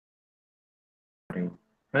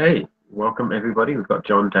Hey, welcome everybody. We've got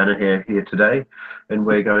John Danaher here today, and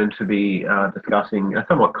we're going to be discussing a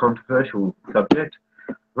somewhat controversial subject,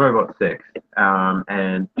 robot sex.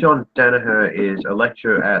 And John Danaher is a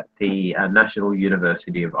lecturer at the National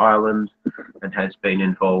University of Ireland and has been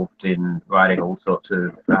involved in writing all sorts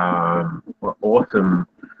of awesome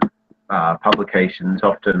publications,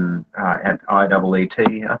 often at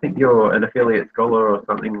IEET. I think you're an affiliate scholar or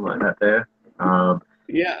something like that there. Um,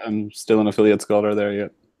 Yeah, I'm still an affiliate scholar there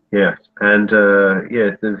yet. Yes, and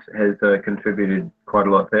yes, has contributed quite a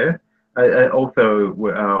lot there. Also,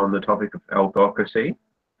 on the topic of autocracy,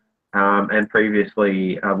 and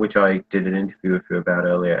previously, which I did an interview with you about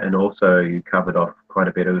earlier, and also you covered off quite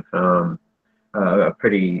a bit of a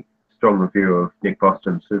pretty strong review of Nick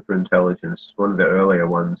Boston's Superintelligence, one of the earlier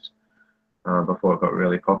ones before it got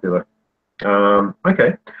really popular.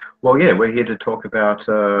 Okay, well, yeah, we're here to talk about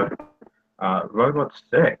robot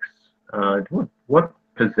sex. What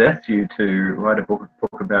possessed you to write a book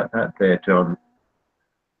about that there, John?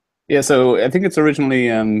 Yeah, so I think it's originally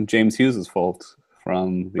James Hughes's fault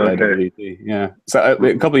from the Okay. IEET. Yeah, so a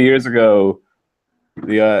Mm. couple of years ago,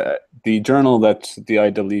 the journal that the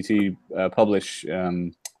IEET publish,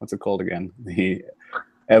 what's it called again? The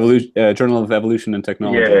Journal of Evolution and Yeah,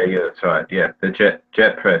 Technology. yeah, that's right. Yeah, the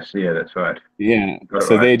Jet Press. Yeah, that's right. Yeah, Got it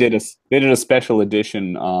so right. they did a special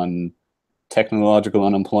edition on technological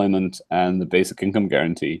unemployment and the basic income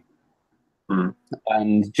guarantee. Mm.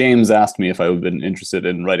 And James asked me if I would have been interested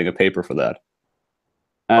in writing a paper for that.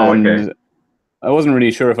 Oh, okay. And I wasn't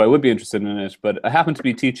really sure if I would be interested in it, but I happened to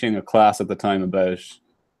be teaching a class at the time about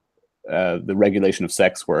the regulation of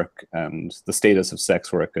sex work and the status of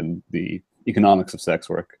sex work and the economics of sex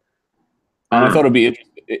work. And I thought Mm. it'd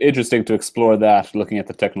be interesting to explore that, looking at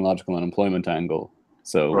the technological unemployment angle.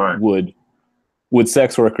 So, Right. would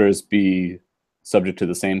sex workers be subject to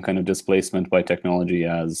the same kind of displacement by technology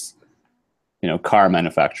as car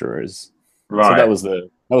manufacturers? So Right. that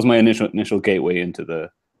was my initial gateway into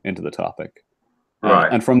the topic.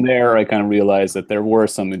 Right. And from there, I kind of realized that there were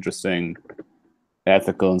some interesting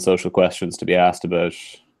ethical and social questions to be asked about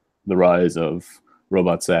the rise of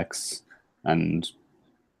robot sex, and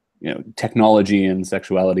technology and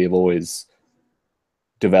sexuality have always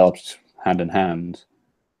developed hand in hand,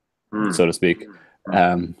 Mm. so to speak.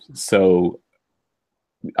 Mm. So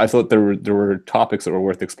I thought there were topics that were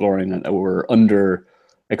worth exploring and that were under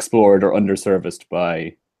explored or underserviced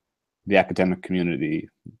by the academic community.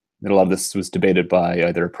 That a lot of this was debated by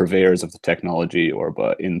either purveyors of the technology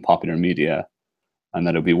or in popular media, and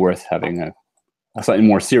that it would be worth having a slightly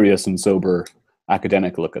more serious and sober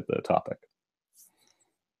academic look at the topic.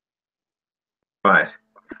 Right.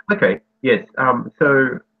 Okay. Yes.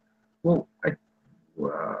 Well,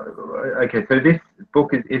 okay. So this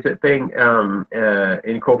book is it being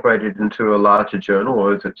incorporated into a larger journal,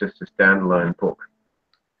 or is it just a standalone book?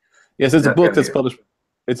 Yes, Is that going to be?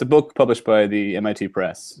 It's a book published by the MIT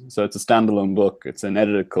Press. So it's a standalone book. It's an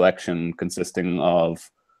edited collection consisting of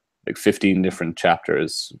like 15 different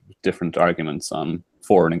chapters, different arguments on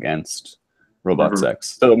for and against robot Mhm.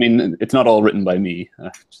 sex. So I mean, it's not all written by me.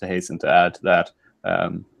 Just to hasten to add that,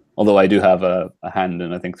 although I do have a hand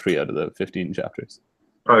in I think 3 out of the 15 chapters.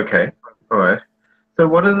 Okay. All right. So,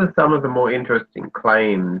 what are some of the more interesting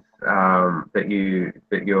claims that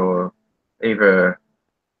you're either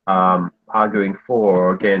arguing for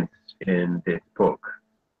or against in this book?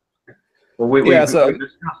 Well, Yeah. we've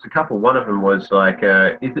discussed a couple. One of them was like,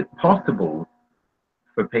 is it possible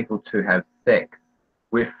for people to have sex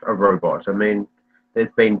with a robot? I mean,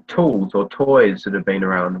 there's been tools or toys that have been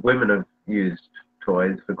around. Women have used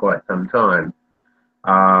toys for quite some time.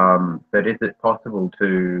 But is it possible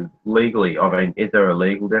to legally? I mean, is there a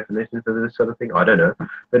legal definition for this sort of thing? I don't know,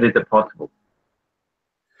 but is it possible?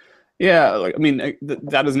 Yeah, like I mean,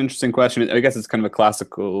 that is an interesting question. I guess it's kind of a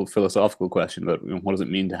classical philosophical question about what does it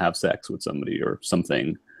mean to have sex with somebody or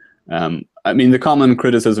something. I mean, the common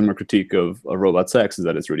criticism or critique of robot sex is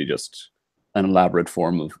that it's really just an elaborate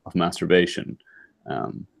form of masturbation.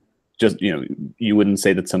 Um, just you wouldn't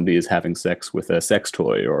say that somebody is having sex with a sex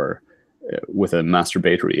toy or with a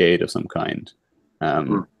masturbatory aid of some kind.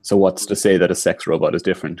 Mm. So what's to say that a sex robot is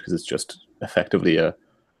different because it's just effectively a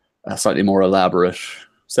slightly more elaborate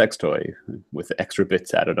sex toy with extra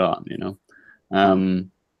bits added on, Mm.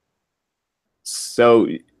 Um, so,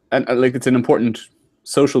 and like it's an important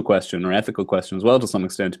social question or ethical question as well to some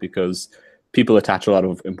extent because people attach a lot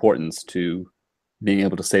of importance to being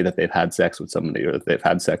able to say that they've had sex with somebody or that they've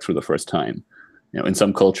had sex for the first time. In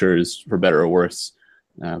some cultures, for better or worse,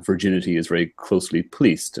 virginity is very closely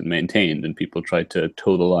policed and maintained, and people try to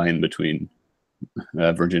toe the line between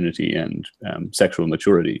virginity and sexual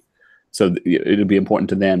maturity. So it'd be important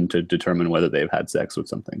to them to determine whether they've had sex with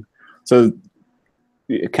something. So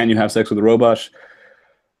can you have sex with a robot?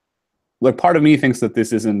 Like, part of me thinks that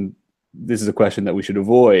this is a question that we should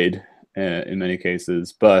avoid in many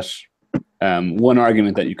cases. But one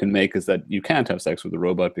argument that you can make is that you can't have sex with a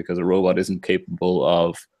robot because a robot isn't capable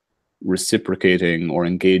of reciprocating or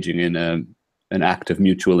engaging in an act of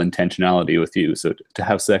mutual intentionality with you. So to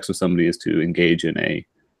have sex with somebody is to engage in a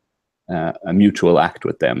mutual act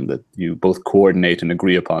with them, that you both coordinate and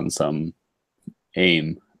agree upon some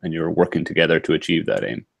aim, and you're working together to achieve that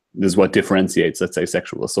aim. This is what differentiates, let's say,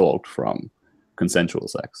 sexual assault from consensual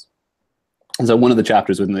sex. And so one of the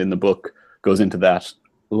chapters within the book goes into that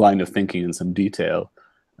line of thinking in some detail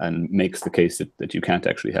and makes the case that you can't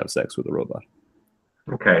actually have sex with a robot.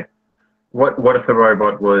 Okay. What if the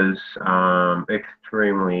robot was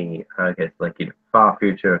extremely, I guess, like in far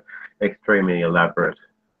future, extremely elaborate?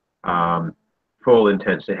 For all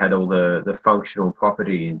intents, it had all the functional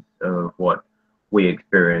properties of what we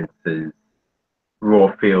experience as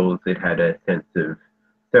raw fields. It had a sense of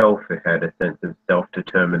self. It had a sense of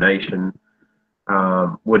self-determination.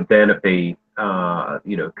 Would then it be,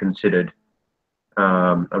 considered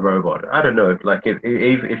a robot? I don't know. Like if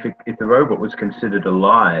the robot was considered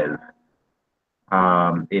alive,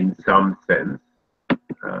 in some sense,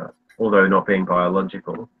 although not being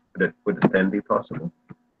biological, would it then be possible?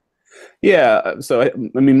 Yeah. So I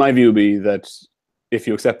mean, my view would be that if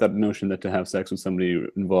you accept that notion that to have sex with somebody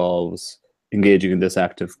involves engaging in this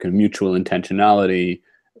act of kind of mutual intentionality,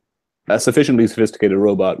 a sufficiently sophisticated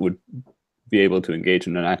robot would be able to engage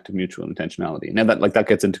in an act of mutual intentionality. Now that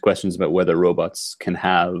gets into questions about whether robots can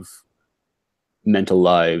have mental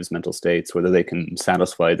lives, mental states, whether they can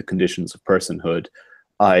satisfy the conditions of personhood.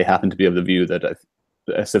 I happen to be of the view that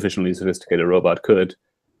a sufficiently sophisticated robot could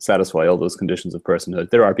satisfy all those conditions of personhood.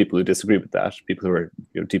 There are people who disagree with that, people who are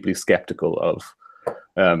deeply skeptical of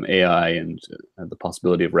AI and the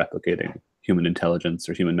possibility of replicating human intelligence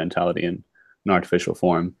or human mentality in an artificial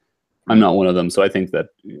form. I'm not one of them, so I think that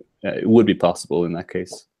it would be possible in that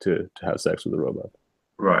case to have sex with a robot.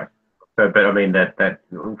 Right. But I mean that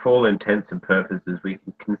for all intents and purposes, we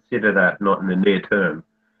can consider that not in the near term.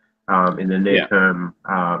 In the near term,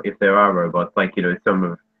 if there are robots, like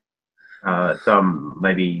some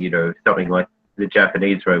maybe something like the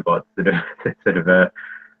Japanese robots that have sort of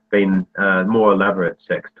been more elaborate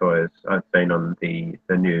sex toys I've seen on the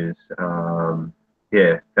news.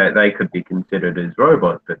 They could be considered as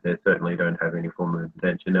robots, but they certainly don't have any form of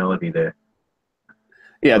intentionality there.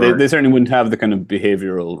 Yeah, they certainly wouldn't have the kind of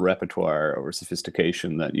behavioral repertoire or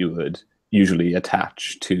sophistication that you would usually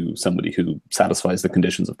attach to somebody who satisfies the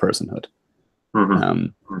conditions of personhood. I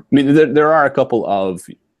mean, there are a couple of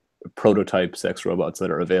prototype sex robots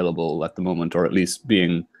that are available at the moment, or at least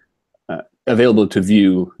being available to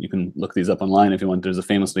view. You can look these up online if you want. There's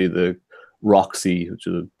famously the Roxy, which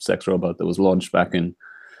is a sex robot that was launched back in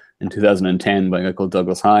 2010 by a guy called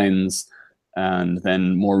Douglas Hines. And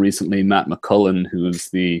then more recently, Matt McCullen, who's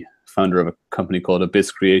the founder of a company called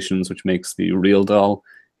Abyss Creations, which makes the Real Doll.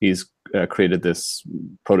 He's created this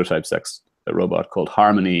prototype sex robot called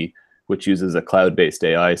Harmony, which uses a cloud-based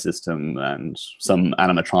AI system and some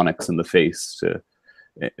animatronics in the face to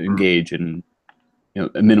engage in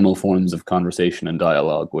minimal forms of conversation and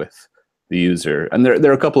dialogue with the user. And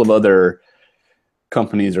there are a couple of other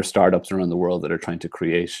companies or startups around the world that are trying to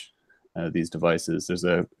create these devices. There's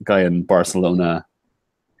a guy in Barcelona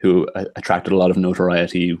who attracted a lot of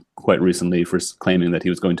notoriety quite recently for claiming that he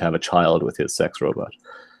was going to have a child with his sex robot.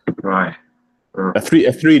 Right. A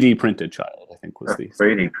 3D printed child, I think was the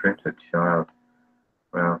 3D printed child.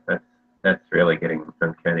 Wow, that's really getting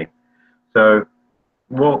uncanny. So,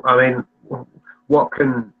 well, I mean, what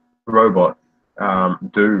can robots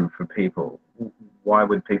do for people? Why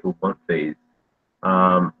would people want these?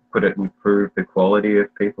 Could it improve the quality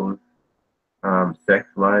of people's sex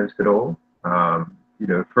lives at all?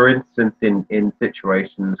 For instance, in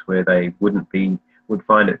situations where they would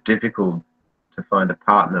find it difficult to find a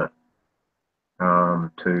partner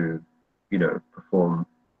to perform,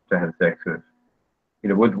 to have sex with.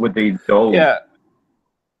 Would these dolls? Yeah.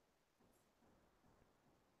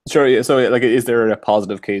 Sure. So, like, is there a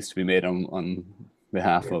positive case to be made on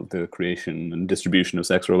behalf of the creation and distribution of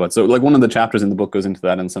sex robots? So, like, one of the chapters in the book goes into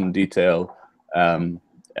that in some detail.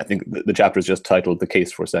 I think the chapter is just titled "The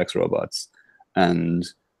Case for Sex Robots," and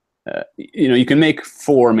you can make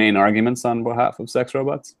four main arguments on behalf of sex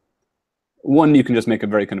robots. One, you can just make a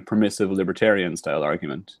very kind of permissive libertarian style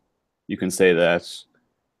argument. You can say that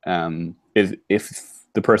if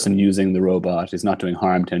the person using the robot is not doing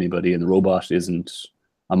harm to anybody, and the robot isn't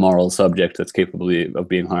a moral subject that's capable of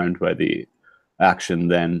being harmed by the action,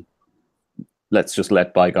 then let's just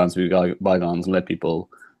let bygones be bygones and let people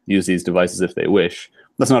use these devices if they wish.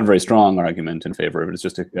 That's not a very strong argument in favor of it. It's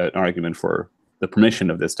just an argument for the permission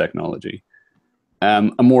of this technology. A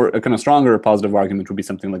kind of stronger positive argument would be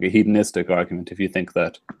something like a hedonistic argument. If you think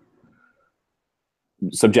that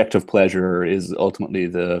subjective pleasure is ultimately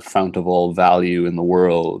the fount of all value in the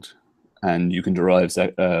world, and you can derive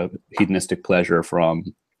hedonistic pleasure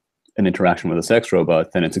from an interaction with a sex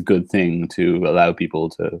robot, then it's a good thing to allow people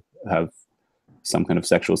to have some kind of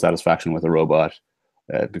sexual satisfaction with a robot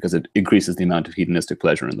because it increases the amount of hedonistic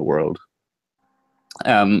pleasure in the world.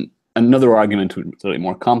 Another argument, slightly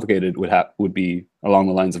more complicated, would be along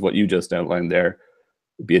the lines of what you just outlined there,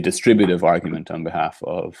 would be a distributive argument on behalf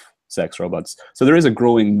of sex robots. So there is a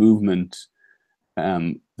growing movement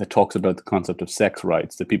that talks about the concept of sex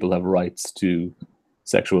rights, that people have rights to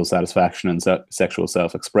sexual satisfaction and sexual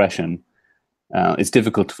self-expression. It's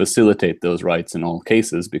difficult to facilitate those rights in all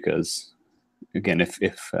cases because, again, if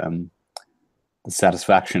the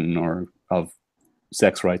satisfaction of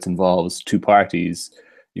sex rights involves two parties,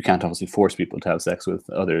 you can't obviously force people to have sex with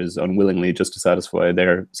others unwillingly just to satisfy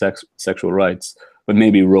their sexual rights. But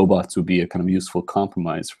maybe robots would be a kind of useful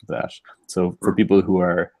compromise for that. So for people who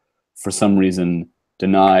are, for some reason,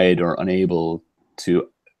 denied or unable to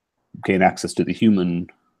gain access to the human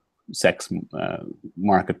sex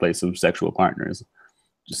marketplace of sexual partners,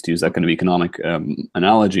 just to use that kind of economic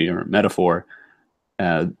analogy or metaphor,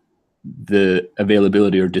 the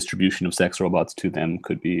availability or distribution of sex robots to them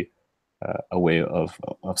could be a way of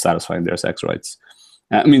satisfying their sex rights.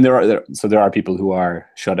 I mean, there are people who are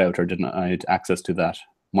shut out or denied access to that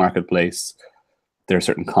marketplace. There are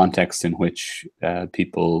certain contexts in which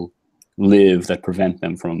people live that prevent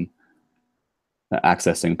them from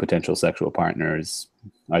accessing potential sexual partners.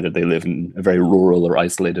 Either they live in a very rural or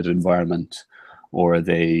isolated environment, or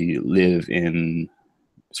they live in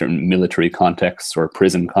certain military contexts or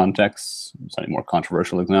prison contexts, slightly more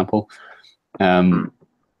controversial example,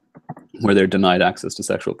 where they're denied access to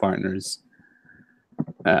sexual partners.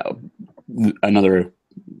 Another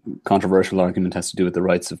controversial argument has to do with the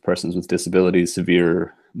rights of persons with disabilities,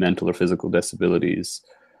 severe mental or physical disabilities,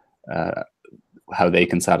 how they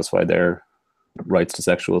can satisfy their rights to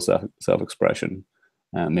sexual self-expression.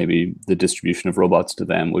 Maybe the distribution of robots to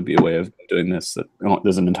them would be a way of doing this.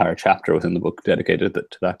 There's an entire chapter within the book dedicated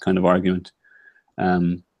to that kind of argument.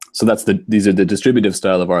 So these are the distributive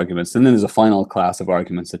style of arguments. And then there's a final class of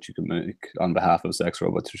arguments that you can make on behalf of sex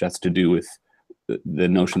robots, which has to do with the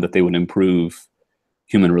notion that they would improve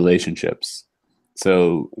human relationships.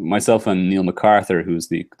 So myself and Neil MacArthur, who's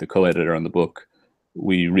the co-editor on the book,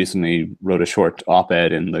 we recently wrote a short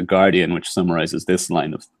op-ed in The Guardian, which summarizes this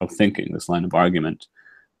line of thinking, this line of argument.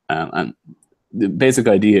 And the basic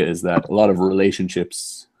idea is that a lot of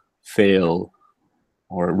relationships fail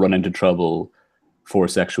or run into trouble for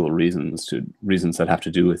sexual reasons, reasons that have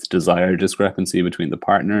to do with desire discrepancy between the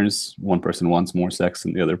partners. One person wants more sex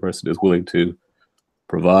than the other person is willing to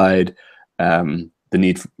provide. The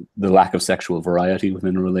lack of sexual variety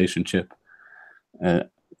within a relationship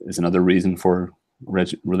is another reason for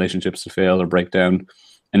relationships to fail or break down.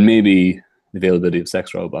 And maybe the availability of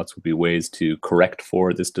sex robots would be ways to correct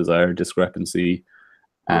for this desire discrepancy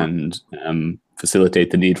and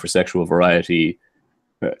facilitate the need for sexual variety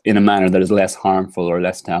in a manner that is less harmful or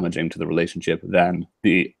less damaging to the relationship than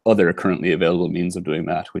the other currently available means of doing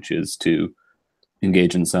that, which is to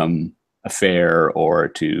engage in some affair or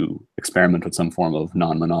to experiment with some form of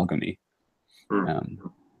non-monogamy.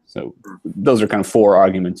 So those are kind of four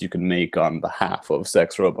arguments you can make on behalf of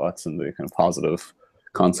sex robots and the kind of positive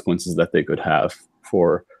consequences that they could have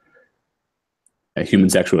for human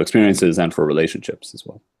sexual experiences and for relationships as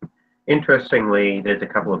well. Interestingly, there's a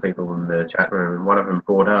couple of people in the chat room, and one of them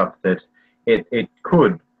brought up that it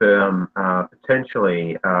could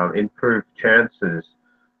potentially improve chances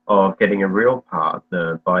of getting a real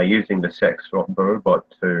partner by using the sex robot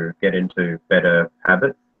to get into better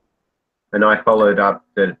habits. And I followed up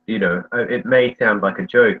that, it may sound like a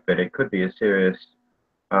joke, but it could be a serious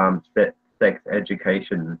sex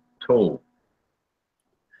education tool.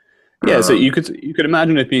 Yeah, so you could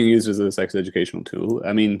imagine it being used as a sex educational tool.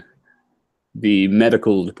 I mean, the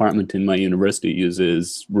medical department in my university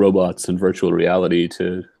uses robots and virtual reality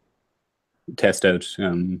to test out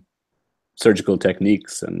surgical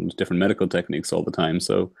techniques and different medical techniques all the time.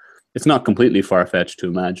 So it's not completely far-fetched to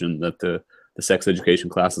imagine that the sex education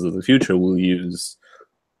classes of the future will use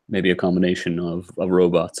maybe a combination of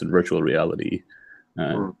robots and virtual reality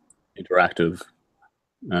interactive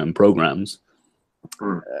programs.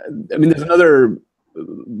 I mean, there's another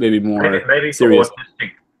maybe more maybe serious...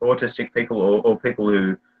 for autistic people or people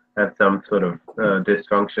who have some sort of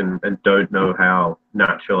dysfunction and don't know how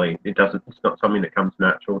naturally it's not something that comes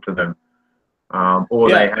natural to them, or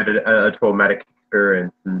Yeah. they had a traumatic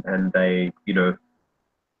experience and they, you know,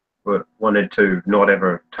 wanted to not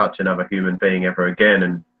ever touch another human being ever again,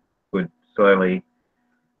 and would slowly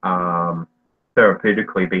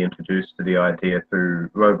therapeutically be introduced to the idea through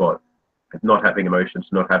robots not having emotions,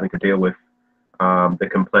 not having to deal with the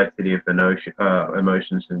complexity of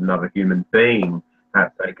emotions in another human being.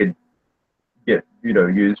 Perhaps they could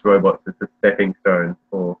use robots as a stepping stone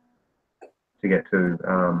or to get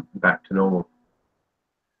to back to normal.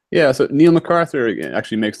 Yeah, so Neil MacArthur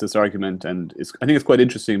actually makes this argument, and I think it's quite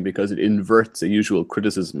interesting because it inverts a usual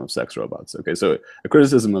criticism of sex robots. Okay, so a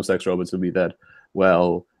criticism of sex robots would be that,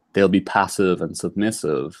 well, they'll be passive and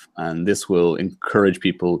submissive, and this will encourage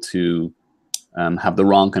people to have the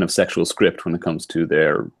wrong kind of sexual script when it comes to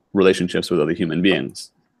their relationships with other human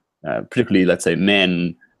beings. Particularly, let's say,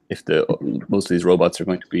 men, if most of these robots are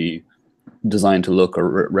going to be designed to look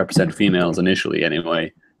or represent females initially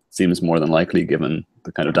anyway, seems more than likely given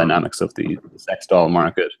the kind of dynamics of the sex doll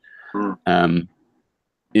market.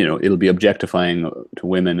 It'll be objectifying to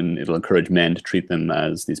women, and it'll encourage men to treat them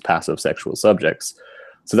as these passive sexual subjects.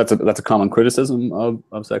 So that's a common criticism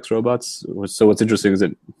of sex robots. So what's interesting is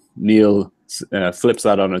that Neil flips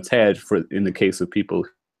that on its head in the case of people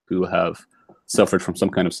who have suffered from some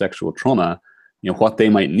kind of sexual trauma. What they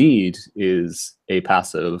might need is a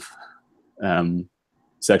passive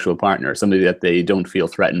sexual partner, somebody that they don't feel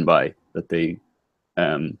threatened by, that they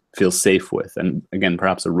feel safe with. And again,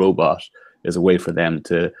 perhaps a robot is a way for them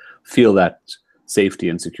to feel that safety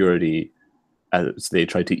and security as they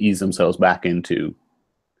try to ease themselves back into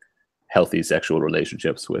healthy sexual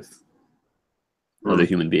relationships with other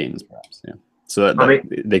human beings, perhaps. Yeah. So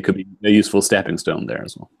they could be a useful stepping stone there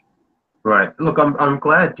as well. Right. Look, I'm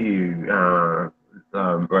glad you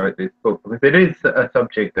wrote this book, because it is a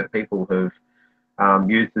subject that people have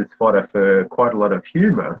used as fodder for quite a lot of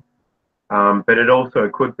humour, but it also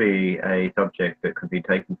could be a subject that could be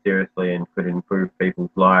taken seriously and could improve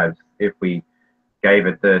people's lives if we gave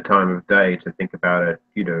it the time of day to think about it,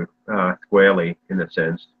 squarely, in a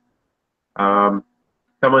sense.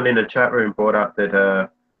 Someone in a chat room brought up that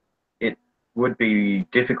it would be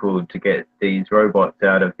difficult to get these robots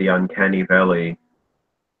out of the uncanny valley.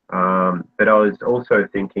 But I was also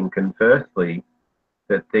thinking, conversely,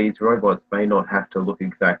 that these robots may not have to look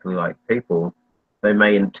exactly like people. They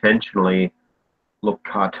may intentionally look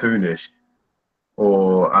cartoonish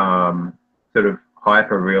or sort of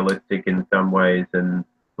hyper realistic in some ways, and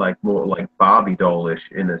more like Barbie dollish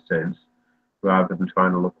in a sense, rather than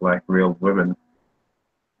trying to look like real women.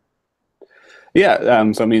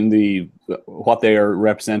 Yeah, so I mean, what they are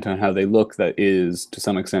representing and how they look, that is to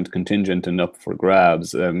some extent contingent and up for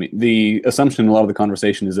grabs. The assumption in a lot of the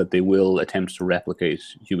conversation is that they will attempt to replicate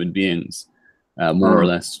human beings more or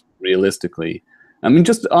less realistically. I mean,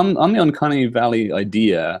 just on the uncanny valley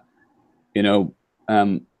idea,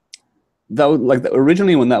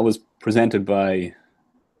 originally when that was presented by,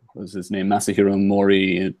 what was his name, Masahiro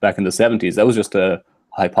Mori, back in the 70s, that was just a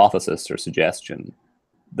hypothesis or suggestion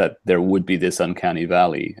that there would be this uncanny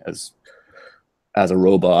valley as a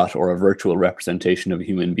robot or a virtual representation of a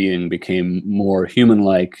human being became more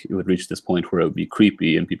human-like. It would reach this point where it would be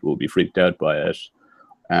creepy and people would be freaked out by it.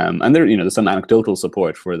 And there's some anecdotal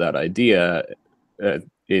support for that idea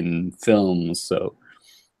in films. So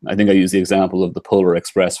I think I used the example of the Polar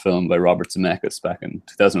Express film by Robert Zemeckis back in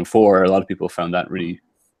 2004. A lot of people found that really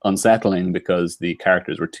unsettling because the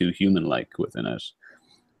characters were too human-like within it.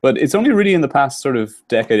 But it's only really in the past sort of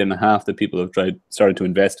decade and a half that people have started to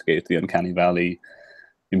investigate the uncanny valley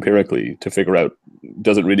empirically to figure out,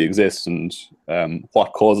 does it really exist, and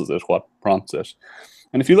what causes it, what prompts it.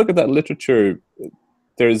 And if you look at that literature,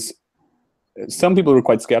 there's some people who are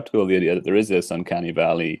quite skeptical of the idea that there is this uncanny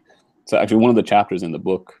valley. So actually one of the chapters in the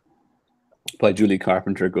book by Julie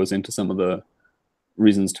Carpenter goes into some of the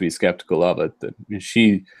reasons to be skeptical of it. That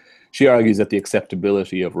she argues that the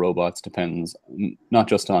acceptability of robots depends not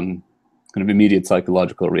just on kind of immediate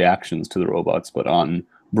psychological reactions to the robots, but on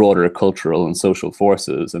broader cultural and social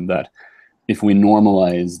forces, and that if we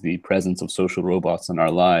normalize the presence of social robots in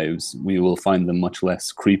our lives, we will find them much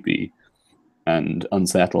less creepy and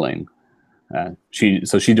unsettling. She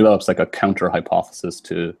develops like a counter hypothesis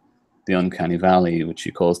to the uncanny valley, which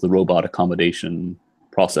she calls the robot accommodation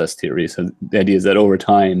process theory. So the idea is that over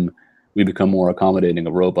time, we become more accommodating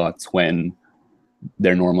of robots when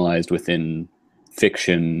they're normalized within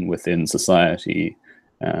fiction, within society,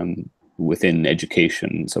 within education,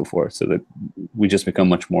 and so forth, so that we just become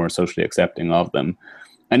much more socially accepting of them.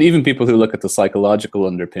 And even people who look at the psychological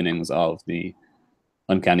underpinnings of the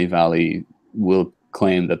Uncanny Valley will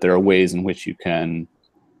claim that there are ways in which you can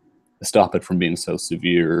stop it from being so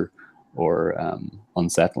severe or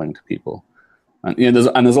unsettling to people. And,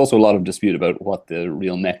 there's also a lot of dispute about what the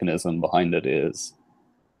real mechanism behind it is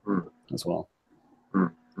as well.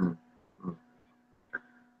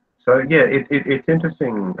 So yeah, it's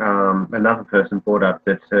interesting. Another person brought up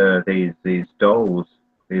that these dolls,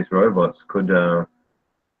 these robots, could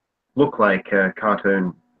look like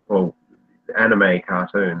cartoon or anime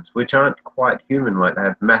cartoons, which aren't quite human. Like they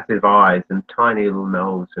have massive eyes and tiny little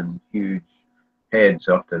nose and huge heads,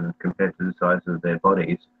 often compared to the size of their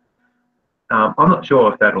bodies. I'm not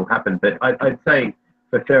sure if that'll happen, but I'd say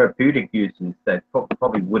for therapeutic uses, that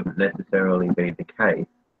probably wouldn't necessarily be the case.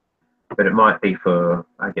 But it might be for,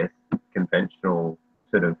 I guess, conventional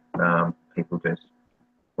sort of people just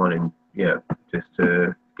wanting, just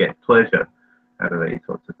to get pleasure out of these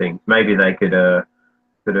sorts of things. Maybe they could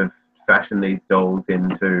sort of fashion these dolls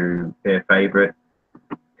into their favorite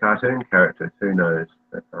cartoon characters. Who knows?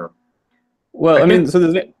 But, well, I mean,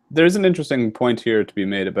 so there's an interesting point here to be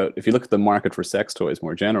made about if you look at the market for sex toys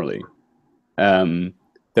more generally.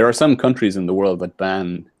 There are some countries in the world that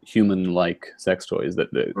ban human-like sex toys,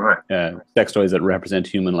 sex toys that represent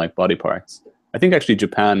human-like body parts. I think actually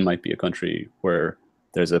Japan might be a country where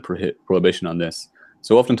there's a prohibition on this.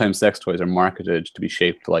 So oftentimes sex toys are marketed to be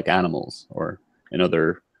shaped like animals or in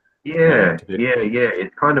other... Yeah.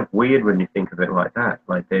 It's kind of weird when you think of it like that.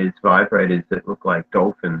 Like there's vibrators that look like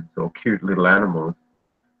dolphins or cute little animals,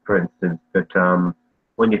 for instance. But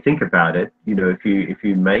when you think about it, if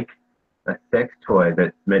you make a sex toy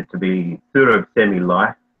that's meant to be sort of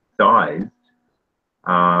semi-life sized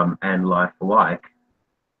and lifelike,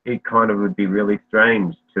 it kind of would be really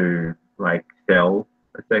strange to like sell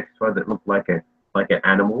a sex toy that looked like an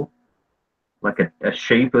animal, like a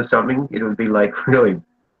sheep or something. It would be like really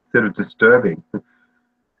sort of disturbing. But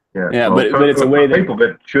it's a way that people.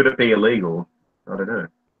 But should it be illegal? I don't know.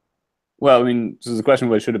 Well, I mean, so there's a question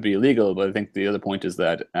of whether should it be illegal, but I think the other point is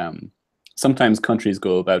that sometimes countries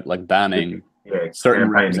go about like banning certain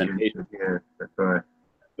representations. Yeah, that's right.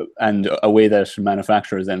 And a way that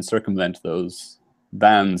manufacturers then circumvent those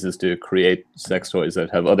bans is to create sex toys that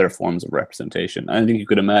have other forms of representation. I think you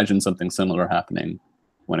could imagine something similar happening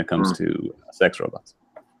when it comes to sex robots.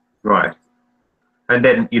 Right. And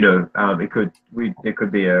then, it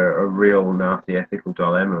could be a real nasty ethical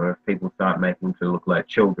dilemma if people start making them to look like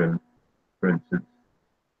children, for instance.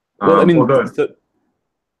 Well, I mean, although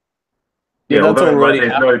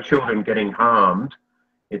there's no children getting harmed,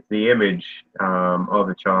 it's the image of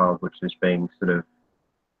a child which is being sort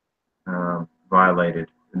of violated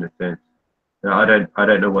in a sense. Now, I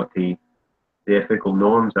don't know what the ethical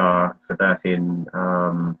norms are for that in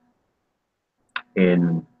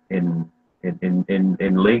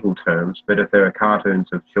legal terms, but if there are cartoons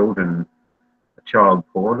of children, child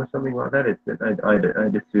porn or something like that,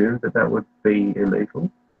 I'd assume that would be illegal.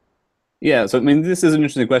 Yeah, so I mean, this is an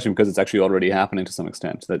interesting question because it's actually already happening to some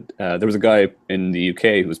extent. That there was a guy in the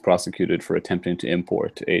UK who was prosecuted for attempting to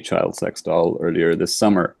import a child sex doll earlier this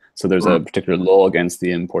summer. So there's a particular law against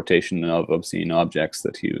the importation of obscene objects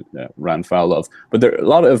that he ran foul of. But a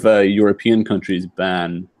lot of European countries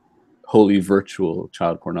ban wholly virtual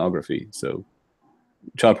child pornography. So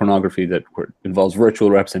child pornography that involves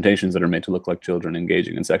virtual representations that are made to look like children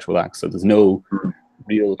engaging in sexual acts. So there's no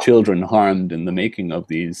real children harmed in the making of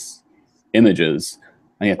these images,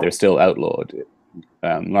 and yet they're still outlawed,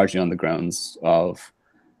 largely on the grounds of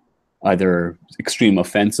either extreme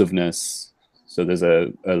offensiveness. So there's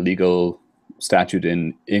a legal statute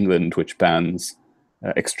in England which bans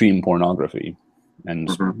extreme pornography, and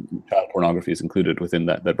child pornography is included within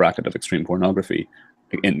that bracket of extreme pornography.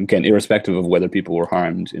 And again, irrespective of whether people were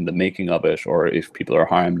harmed in the making of it or if people are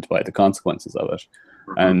harmed by the consequences of it.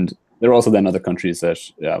 And there are also then other countries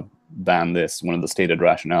that ban this. One of the stated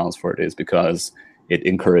rationales for it is because it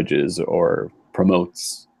encourages or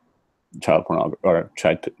promotes child pornography or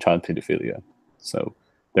child pedophilia. So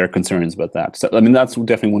there are concerns about that. So I mean, that's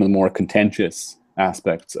definitely one of the more contentious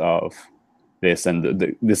aspects of this,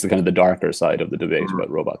 and this is kind of the darker side of the debate about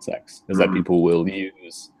robot sex, is that people will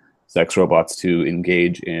use sex robots to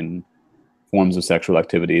engage in forms of sexual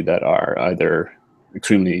activity that are either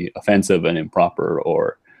extremely offensive and improper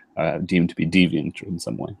or deemed to be deviant in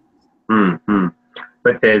some way.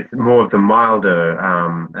 But there's more of the milder,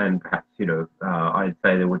 and perhaps, I'd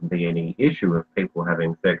say there wouldn't be any issue of people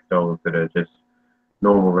having sex dolls that are just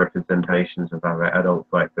normal representations of other adults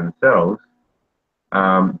like themselves.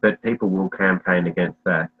 But people will campaign against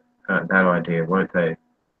that idea, won't they?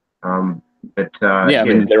 I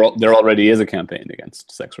mean, there already is a campaign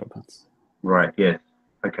against sex robots. Right. Yes.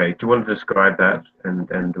 Okay. Do you want to describe that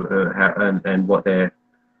how, and what the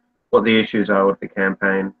issues are with the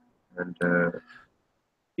campaign and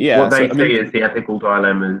Yeah, what so they I see mean, as the ethical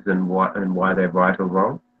dilemmas and why they're right or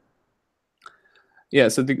wrong? yeah,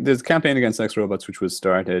 so there's a campaign against sex robots, which was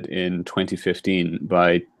started in 2015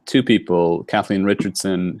 by two people, Kathleen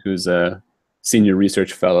Richardson, who's a senior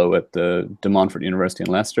research fellow at the De Montfort University in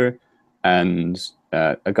Leicester, and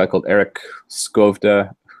a guy called Eric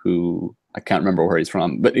Skovda, who I can't remember where he's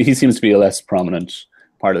from, but he seems to be a less prominent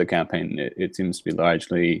part of the campaign. It seems to be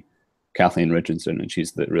largely Kathleen Richardson, and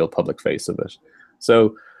she's the real public face of it.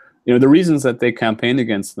 So, the reasons that they campaign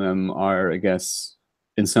against them are, I guess,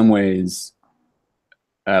 in some ways,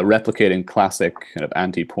 replicating classic kind of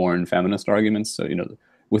anti-porn feminist arguments. So,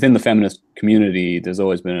 within the feminist community, there's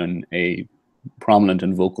always been a prominent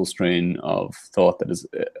and vocal strain of thought that is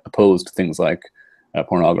opposed to things like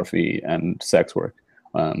pornography and sex work.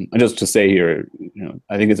 And just to say here,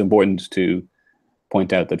 I think it's important to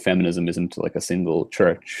point out that feminism isn't like a single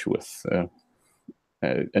church with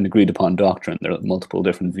an agreed upon doctrine. There are multiple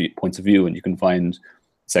different points of view, and you can find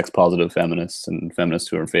sex positive feminists and feminists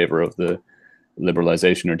who are in favor of the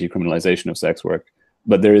liberalization or decriminalization of sex work.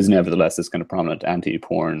 But there is nevertheless this kind of prominent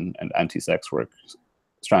anti-porn and anti-sex work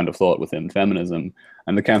strand of thought within feminism.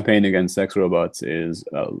 And the campaign against sex robots is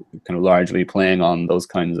kind of largely playing on those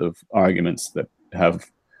kinds of arguments that have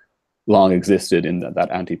long existed in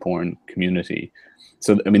that anti-porn community.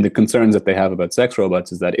 So, I mean, the concerns that they have about sex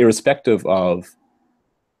robots is that irrespective of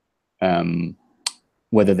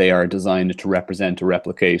whether they are designed to represent or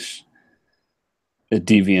replicate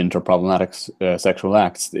deviant or problematic sexual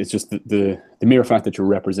acts, it's just the mere fact that you're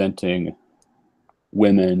representing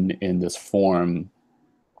women in this form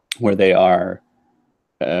where they are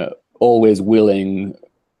always willing,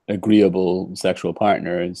 agreeable sexual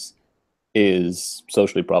partners is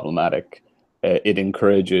socially problematic. It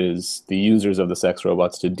encourages the users of the sex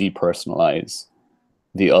robots to depersonalize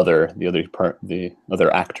the other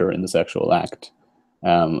actor in the sexual act.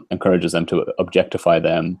 Encourages them to objectify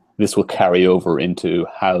them. This will carry over into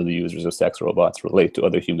how the users of sex robots relate to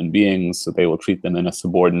other human beings, so they will treat them in a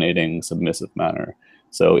subordinating, submissive manner.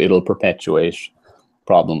 So it'll perpetuate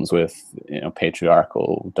problems with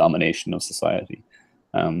patriarchal domination of society.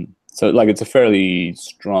 So like it's a fairly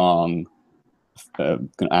strong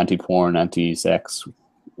anti-porn, anti-sex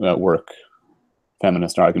work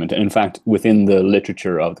feminist argument. And in fact, within the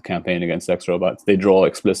literature of the campaign against sex robots, they draw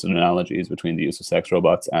explicit analogies between the use of sex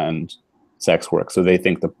robots and sex work. So they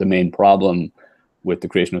think that the main problem with the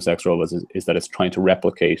creation of sex robots is that it's trying to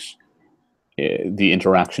replicate the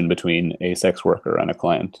interaction between a sex worker and a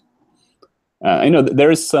client.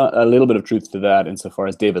 There is a little bit of truth to that insofar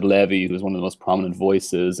as David Levy, who's one of the most prominent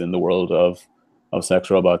voices in the world of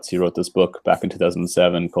sex robots, he wrote this book back in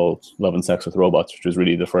 2007 called Love and Sex with Robots, which was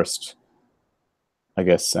really the first, I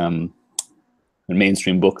guess, a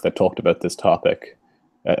mainstream book that talked about this topic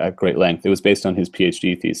at great length. It was based on his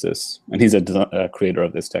PhD thesis, and he's a creator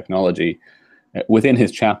of this technology. Within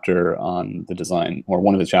his chapter on the design, or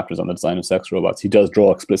one of his chapters on the design of sex robots, he does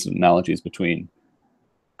draw explicit analogies between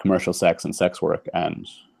commercial sex and sex work and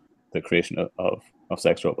the creation of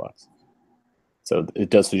sex robots. So it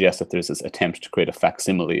does suggest that there's this attempt to create a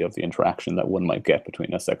facsimile of the interaction that one might get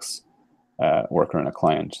between a sex worker and a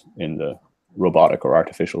client in the robotic or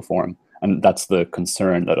artificial form. And that's the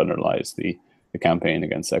concern that underlies the campaign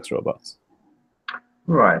against sex robots.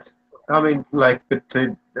 Right. I mean,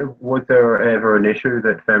 was there ever an issue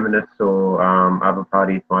that feminists or other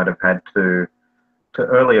parties might have had to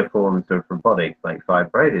earlier forms of robotics, like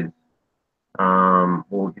vibrators,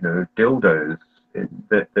 or dildos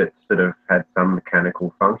that sort of had some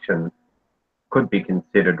mechanical function, could be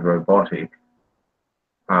considered robotic,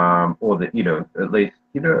 or that at least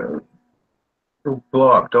blow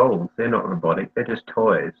up dolls, they're not robotic, they're just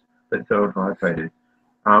toys, but so are vibrators.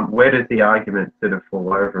 Where does the argument sort of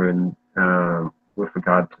fall over in with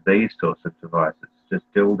regard to these sorts of devices, just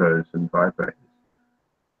dildos and vibrators?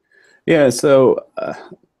 Yeah, so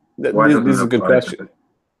this is a good question.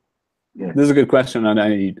 Yeah. This is a good question, and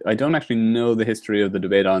I don't actually know the history of the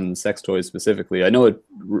debate on sex toys specifically. I know it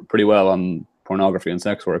pretty well on pornography and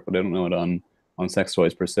sex work, but I don't know it on sex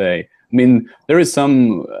toys per se. I mean, there is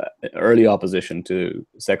some early opposition to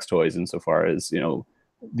sex toys insofar as, the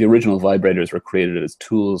original vibrators were created as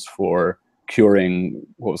tools for curing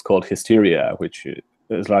what was called hysteria, which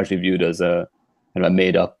is largely viewed as a kind of a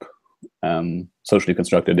made-up, socially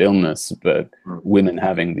constructed illness, but women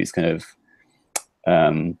having these kind of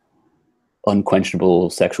unquenchable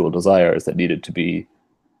sexual desires that needed to be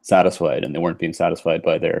satisfied, and they weren't being satisfied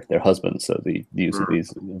by their husbands. So the use of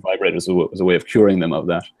these vibrators was a way of curing them of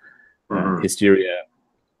that hysteria.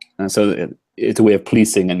 And so it's a way of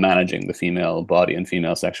policing and managing the female body and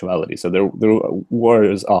female sexuality. So there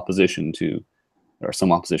was opposition to, or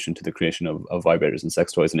some opposition to, the creation of vibrators and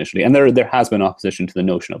sex toys initially. And there has been opposition to the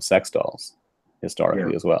notion of sex dolls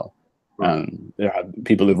historically as well. There are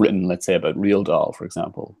people who've written, let's say, about Real Doll, for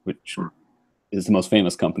example, which is the most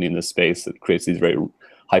famous company in this space that creates these very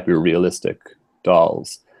hyper-realistic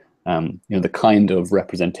dolls. The kind of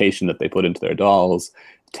representation that they put into their dolls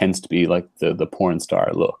tends to be like the porn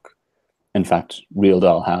star look. In fact, Real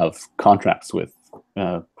Doll have contracts with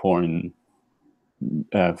porn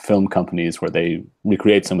film companies where they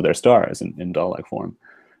recreate some of their stars in doll-like form.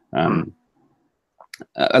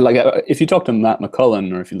 If you talk to Matt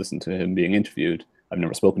McCullen, or if you listen to him being interviewed, I've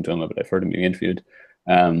never spoken to him, but I've heard him being interviewed.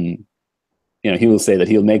 He will say that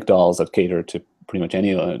he'll make dolls that cater to pretty much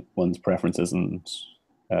anyone's preferences and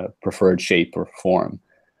preferred shape or form.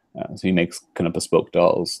 So he makes kind of bespoke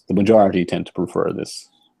dolls. The majority tend to prefer this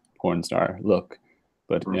porn star look,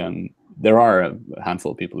 but there are a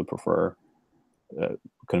handful of people who prefer kind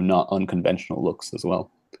of not unconventional looks as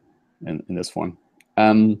well in this form.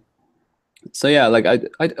 So yeah, like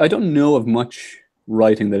I don't know of much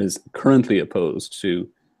writing that is currently opposed to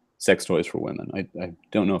sex toys for women. I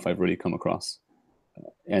don't know if I've really come across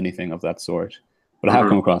anything of that sort, but I have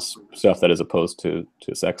come across stuff that is opposed to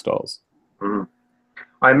sex dolls.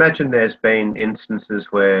 I imagine there's been instances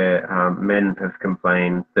where men have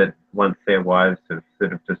complained that once their wives have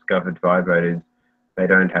sort of discovered vibrators, they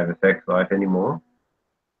don't have a sex life anymore,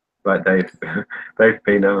 but they've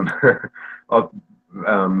been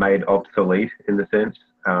made obsolete in the sense,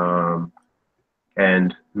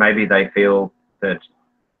 and maybe they feel that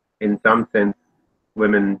in some sense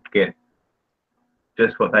women get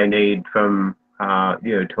just what they need from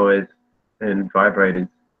toys and vibrators,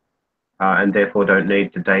 and therefore don't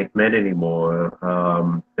need to date men anymore,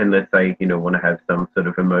 unless they want to have some sort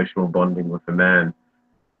of emotional bonding with a man.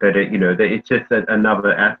 But it's just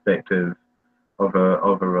another aspect of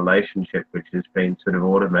a relationship which has been sort of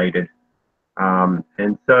automated.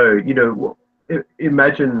 And so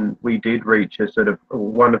imagine we did reach a sort of,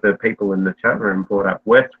 one of the people in the chat room brought up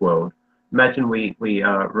Westworld. Imagine we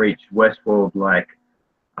reached Westworld like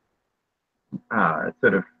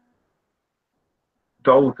sort of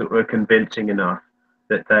dolls that were convincing enough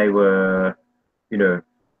that they were,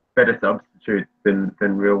 better substitutes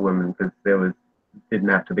than real women, because there didn't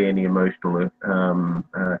have to be any emotional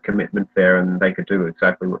commitment there, and they could do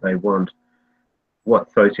exactly what they want.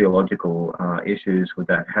 What sociological issues would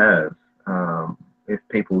that have if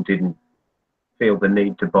people didn't feel the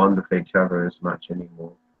need to bond with each other as much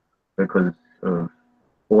anymore because of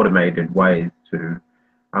automated ways to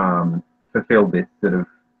fulfill this sort of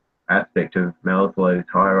aspect of Maslow's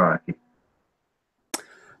hierarchy?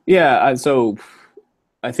 Yeah, so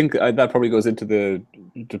I think that probably goes into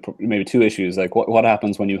maybe two issues. Like what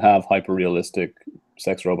happens when you have hyper-realistic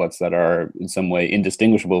sex robots that are in some way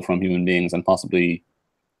indistinguishable from human beings and possibly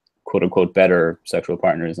quote unquote better sexual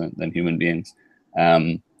partners than human beings?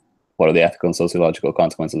 What are the ethical and sociological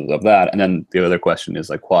consequences of that? And then the other question is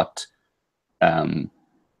like what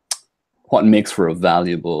makes for a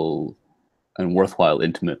valuable and worthwhile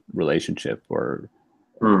intimate relationship or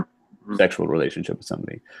sexual relationship with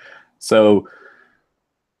somebody? So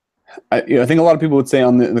I think a lot of people would say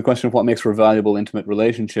on the question of what makes for a valuable intimate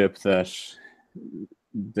relationship that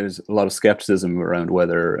there's a lot of skepticism around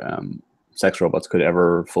whether sex robots could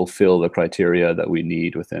ever fulfill the criteria that we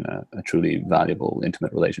need within a truly valuable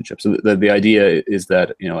intimate relationship. So the idea is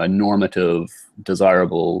that a normative,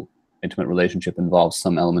 desirable intimate relationship involves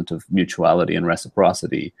some element of mutuality and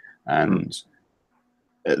reciprocity, and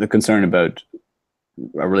the concern about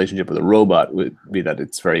a relationship with a robot would be that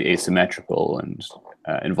it's very asymmetrical and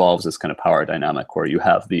involves this kind of power dynamic where you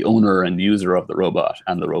have the owner and user of the robot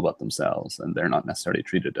and the robot themselves, and they're not necessarily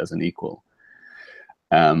treated as an equal.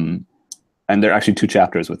 And there are actually two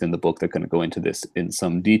chapters within the book that kind of go into this in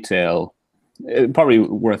some detail. It's probably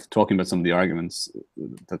worth talking about some of the arguments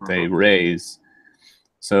that they raise.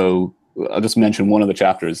 So I'll just mention one of the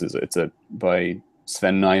chapters. It's by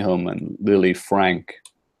Sven Nyholm and Lily Frank.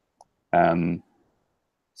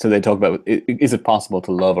 So they talk about, is it possible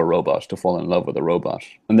to love a robot, to fall in love with a robot?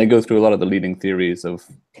 And they go through a lot of the leading theories of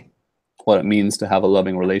what it means to have a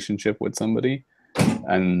loving relationship with somebody.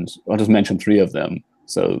 And I'll just mention three of them.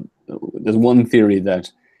 So there's one theory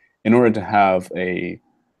that in order to have a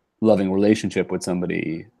loving relationship with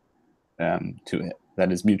somebody that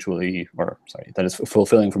is that is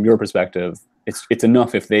fulfilling from your perspective, it's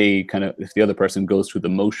enough if if the other person goes through the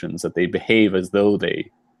motions, that they behave as though they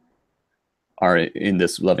are in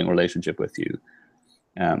this loving relationship with you.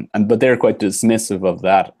 But they're quite dismissive of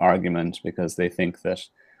that argument because they think that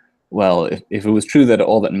well, if it was true that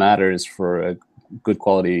all that matters for a good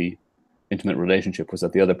quality intimate relationship was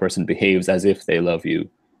that the other person behaves as if they love you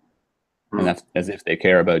and that as if they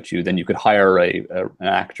care about you, then you could hire an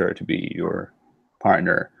actor to be your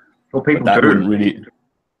partner. Well, But people that do. wouldn't really.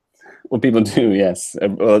 Well, people do, yes.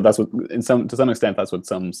 Well, that's what, to some extent, that's what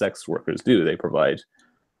some sex workers do. They provide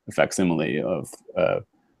a facsimile of a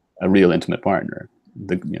real intimate partner,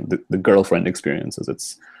 the girlfriend experience, as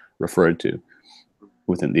it's referred to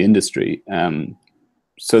within the industry.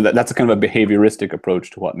 So that's a kind of a behavioristic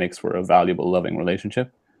approach to what makes for a valuable, loving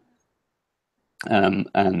relationship.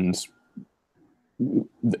 And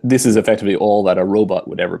this is effectively all that a robot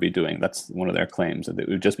would ever be doing. That's one of their claims, that it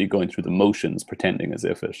would just be going through the motions, pretending as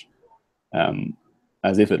if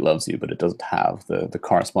it loves you, but it doesn't have the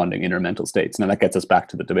corresponding inner mental states. Now that gets us back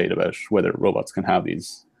to the debate about whether robots can have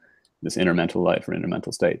this inner mental life or inner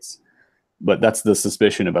mental states. But that's the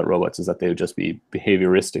suspicion about robots, is that they would just be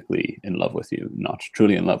behavioristically in love with you, not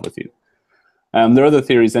truly in love with you. There are other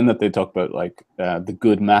theories then that they talk about, like the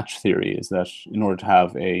good match theory, is that in order to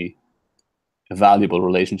have a valuable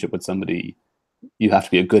relationship with somebody, you have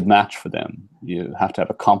to be a good match for them. You have to have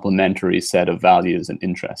a complementary set of values and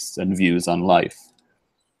interests and views on life.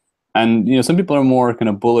 And some people are more kind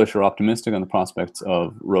of bullish or optimistic on the prospects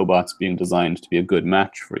of robots being designed to be a good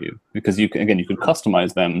match for you, because you can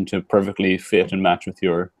customize them to perfectly fit and match with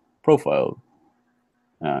your profile.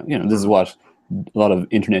 This is what a lot of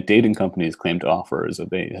internet dating companies claim to offer, is that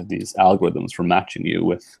they have these algorithms for matching you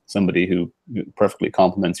with somebody who perfectly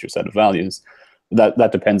complements your set of values.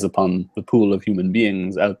 That depends upon the pool of human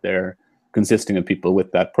beings out there consisting of people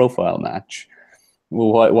with that profile match.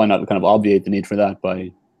 Well, why not kind of obviate the need for that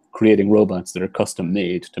by creating robots that are custom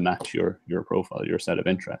made to match your profile, your set of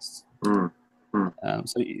interests?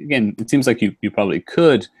 So again, it seems like you probably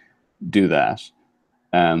could do that.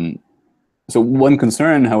 So one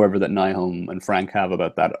concern, however, that Nyholm and Frank have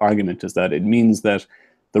about that argument is that it means that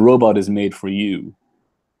the robot is made for you.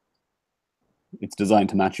 It's designed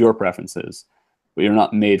to match your preferences, but you're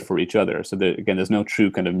not made for each other. So again, there's no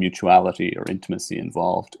true kind of mutuality or intimacy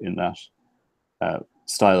involved in that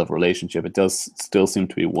style of relationship. It does still seem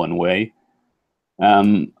to be one way.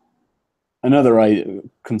 Another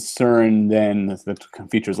concern then that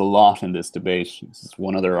features a lot in this debate, this is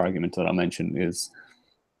one other argument that I'll mention, is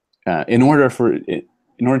in order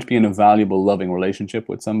to be in a valuable, loving relationship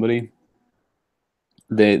with somebody,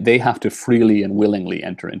 they have to freely and willingly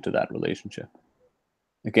enter into that relationship.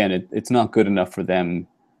 Again, it's not good enough for them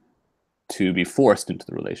to be forced into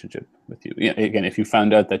the relationship with you. Again, if you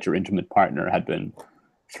found out that your intimate partner had been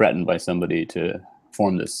threatened by somebody to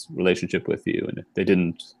form this relationship with you, and if they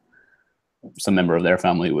didn't, some member of their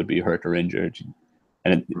family would be hurt or injured,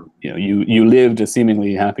 and you lived a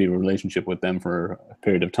seemingly happy relationship with them for a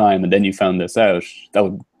period of time, and then you found this out, that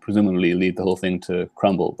would presumably lead the whole thing to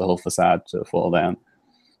crumble, the whole facade to fall down.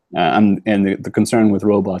 And the concern with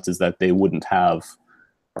robots is that they wouldn't have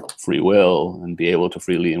free will and be able to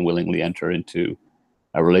freely and willingly enter into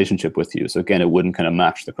a relationship with you. So again, it wouldn't kind of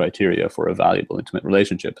match the criteria for a valuable, intimate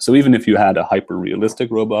relationship. So even if you had a hyper-realistic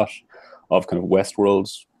robot of kind of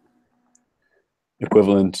Westworld's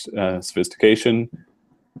equivalent sophistication,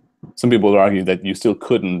 some people would argue that you still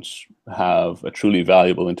couldn't have a truly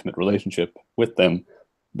valuable, intimate relationship with them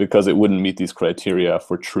because it wouldn't meet these criteria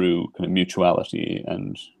for true kind of mutuality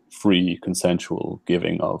and free, consensual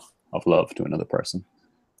giving of love to another person.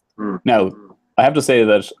 Now, I have to say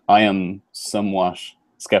that I am somewhat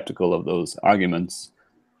skeptical of those arguments,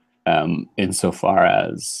 insofar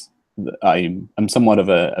as I'm somewhat of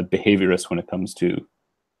a behaviorist when it comes to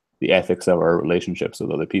the ethics of our relationships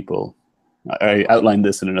with other people. I outlined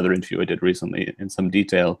this in another interview I did recently in some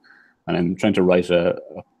detail, and I'm trying to write a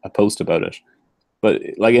post about it. But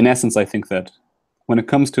like, in essence, I think that when it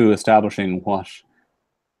comes to establishing what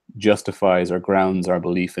justifies or grounds our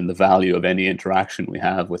belief in the value of any interaction we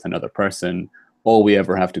have with another person, all we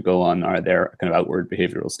ever have to go on are their kind of outward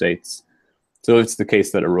behavioral states. So if it's the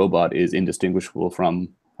case that a robot is indistinguishable from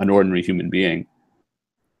an ordinary human being,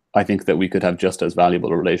 I think that we could have just as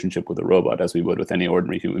valuable a relationship with a robot as we would with any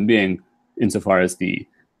ordinary human being, insofar as the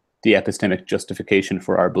epistemic justification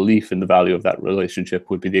for our belief in the value of that relationship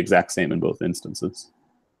would be the exact same in both instances.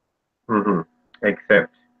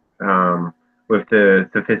 Except with the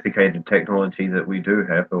sophisticated technology that we do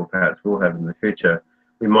have, or perhaps will have in the future,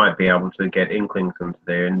 we might be able to get inklings into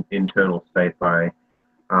their internal state by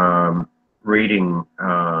reading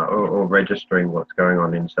or registering what's going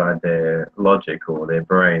on inside their logic or their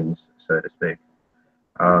brains, so to speak.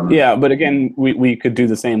 Yeah, but again, we could do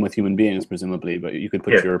the same with human beings, presumably, but you could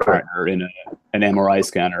put your partner in an MRI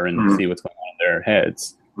scanner and see what's going on in their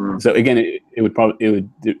heads. So again,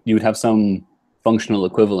 you would have some functional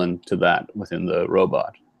equivalent to that within the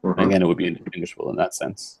robot. And again, it would be indistinguishable in that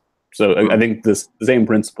sense. So I think the same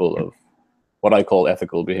principle of what I call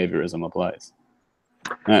ethical behaviorism applies.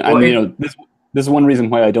 And this is one reason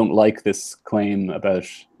why I don't like this claim about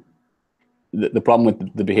the problem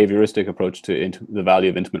with the behavioristic approach to the value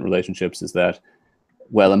of intimate relationships is that,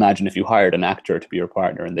 well, imagine if you hired an actor to be your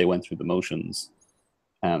partner and they went through the motions,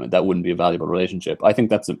 that wouldn't be a valuable relationship. I think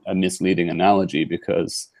that's a misleading analogy,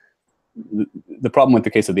 because the problem with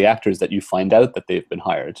the case of the actor is that you find out that they've been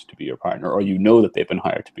hired to be your partner, or you know that they've been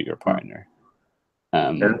hired to be your partner.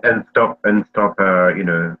 And stop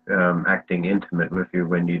acting intimate with you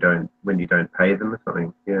when you don't pay them or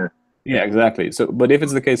something. Yeah, exactly. So but if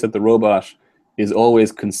it's the case that the robot is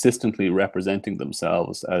always consistently representing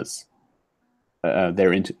themselves as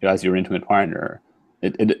as your intimate partner,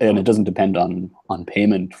 and it doesn't depend on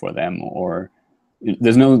payment for them, or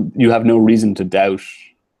you have no reason to doubt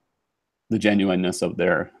the genuineness of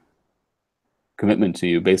their commitment to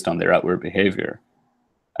you based on their outward behavior.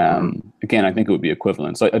 Again, I think it would be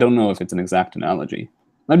equivalent. So I don't know if it's an exact analogy.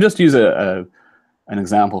 I'll just use an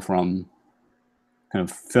example from kind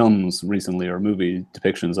of films recently, or movie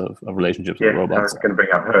depictions of relationships with robots. I was going to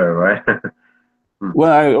bring up her, right?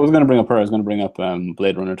 Well, I was going to bring up her. I was going to bring up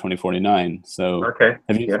Blade Runner 2049. So, okay.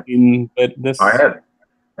 Have you seen this? I have,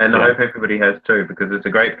 and I hope everybody has too, because it's a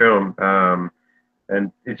great film.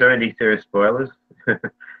 And is there any serious spoilers?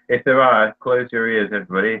 If there are, close your ears,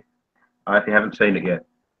 everybody. If you haven't seen it yet.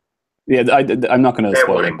 Yeah, I'm not going to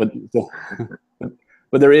spoil it,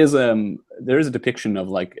 but there is a depiction of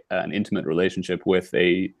like an intimate relationship with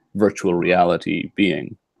a virtual reality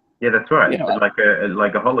being. Yeah, that's right. Like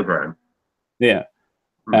a hologram. Yeah,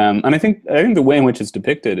 and I think the way in which it's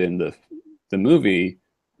depicted in the movie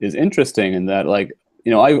is interesting, in that, like,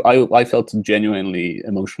 I felt genuinely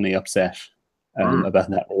emotionally upset about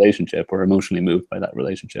that relationship, or emotionally moved by that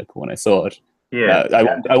relationship when I saw it. Yeah,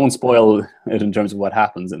 I won't spoil it in terms of what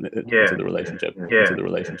happens into the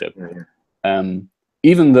relationship.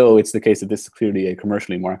 Even though it's the case that this is clearly a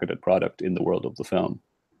commercially marketed product in the world of the film.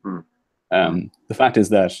 The fact is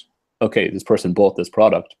that, okay, this person bought this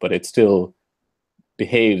product, but it still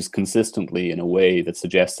behaves consistently in a way that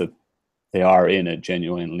suggests that they are in a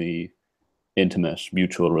genuinely intimate,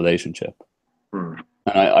 mutual relationship. And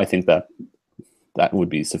I think that would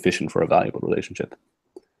be sufficient for a valuable relationship.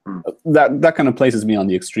 That kind of places me on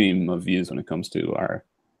the extreme of views when it comes to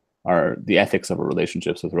the ethics of our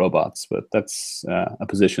relationships with robots, but that's a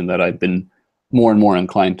position that I've been more and more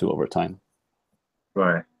inclined to over time.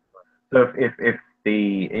 Right. So if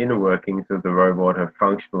the inner workings of the robot are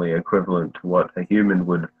functionally equivalent to what a human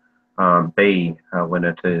would be when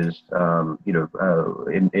it is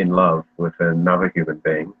in love with another human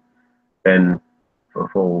being, then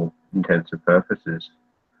for all intents and purposes,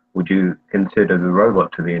 would you consider the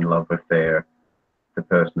robot to be in love with the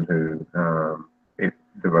person who if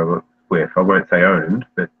the robot was with? I won't say owned,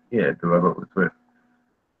 but the robot was with.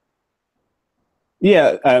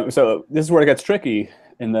 Yeah, so this is where it gets tricky,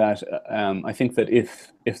 in that I think that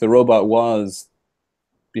if the robot was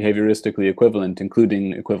behavioristically equivalent,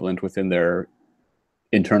 including equivalent within their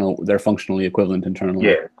functionally equivalent internal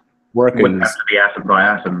workings. It wouldn't have to be atom by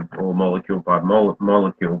atom or molecule by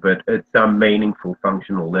molecule, but at some meaningful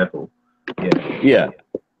functional level. Yeah.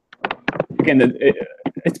 Again,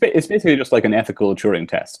 it's basically just like an ethical Turing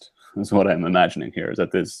test, is what I'm imagining here, is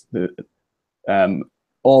that there's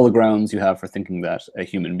all the grounds you have for thinking that a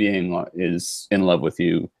human being is in love with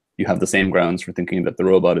you, you have the same grounds for thinking that the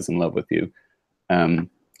robot is in love with you.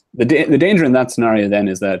 The danger in that scenario then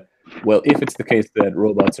is that, well, if it's the case that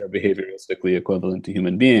robots are behavioristically equivalent to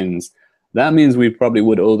human beings, that means we probably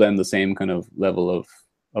would owe them the same kind of level of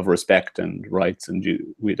respect and rights, and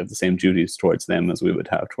we'd have the same duties towards them as we would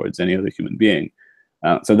have towards any other human being.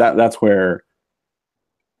 So that's where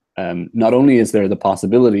not only is there the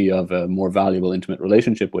possibility of a more valuable intimate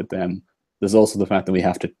relationship with them, there's also the fact that we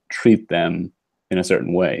have to treat them in a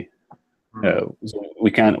certain way. So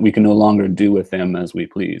we can no longer do with them as we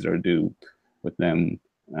please, or do with them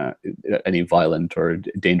any violent or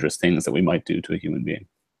dangerous things that we might do to a human being.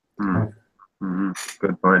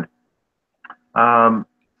 Good point.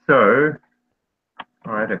 So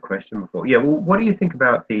I had a question before. Yeah, well, what do you think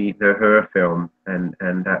about the Her film and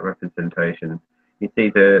that representation? You see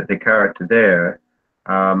the character there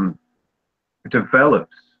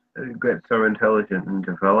gets so intelligent and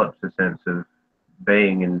develops a sense of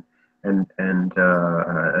being and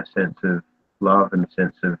a sense of love and a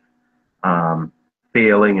sense of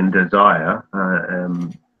feeling and desire,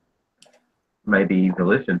 maybe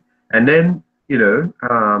volition, and then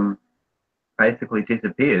basically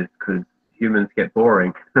disappears because humans get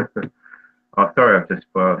boring. Oh, sorry, I've just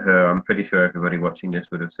spoiled her. I'm pretty sure everybody watching this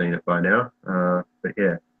would have seen it by now. But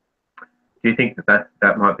yeah, do you think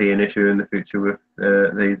that might be an issue in the future with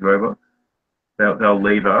these robots? They'll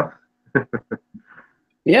leave us.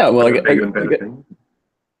 Yeah, well, I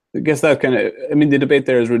I guess that kind of, I mean, the debate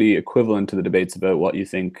there is really equivalent to the debates about what you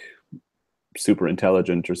think super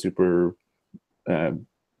intelligent or uh,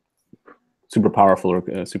 super powerful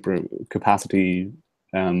or super capacity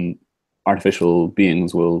artificial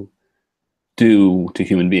beings will do to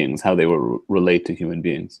human beings, how they will relate to human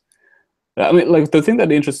beings. I mean, like the thing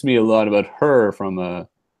that interests me a lot about her from the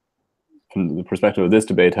perspective of this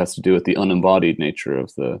debate has to do with the unembodied nature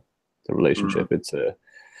of the relationship. It's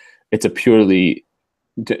a purely,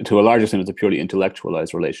 to a large extent, it's a purely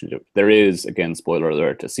intellectualized relationship. There is, again, spoiler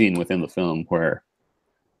alert, a scene within the film where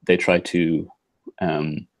they try to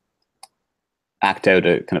act out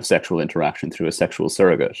a kind of sexual interaction through a sexual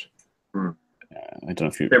surrogate. I don't know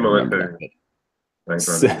if you remember that.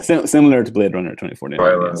 Similar to Blade Runner 2049.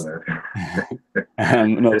 Yes.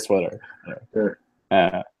 No spoiler.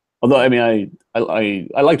 Although, I mean,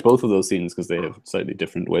 I liked both of those scenes because they have slightly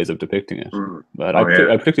different ways of depicting it. But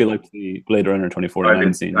I particularly liked the Blade Runner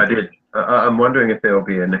 2049 scene. I did. I'm wondering if there'll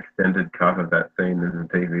be an extended cut of that scene as a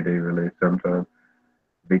DVD release sometime.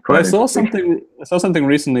 Well, I saw something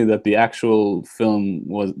recently that the actual film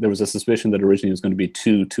there was a suspicion that originally it was going to be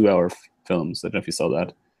two 2-hour films. I don't know if you saw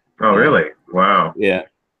that. Oh, really? Wow. Yeah.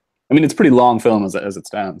 I mean, it's a pretty long film as it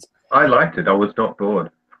stands. I liked it. I was not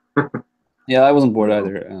bored. Yeah, I wasn't bored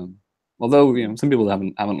either. Although some people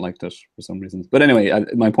haven't liked it for some reasons. But anyway,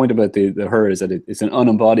 my point about the her is that it's an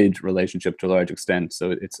unembodied relationship to a large extent.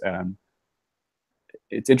 So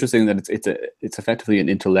it's interesting that it's effectively an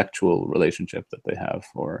intellectual relationship that they have,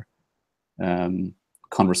 or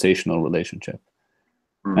conversational relationship.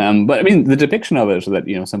 But I mean, the depiction of it,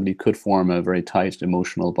 that somebody could form a very tight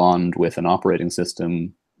emotional bond with an operating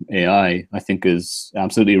system AI, I think is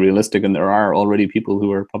absolutely realistic, and there are already people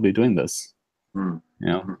who are probably doing this. There's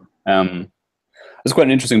quite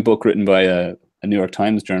an interesting book written by a New York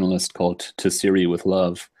Times journalist called "To Siri with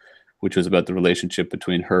Love," which was about the relationship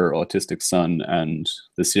between her autistic son and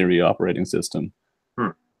the Siri operating system,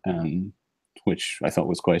 which I thought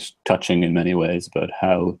was quite touching in many ways about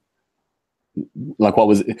how, like, what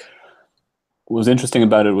was interesting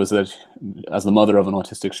about it was that as the mother of an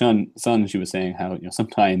autistic son, she was saying how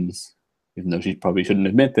sometimes, even though she probably shouldn't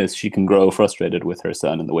admit this, she can grow frustrated with her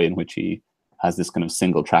son in the way in which he has this kind of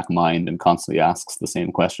single track mind and constantly asks the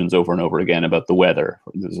same questions over and over again about the weather.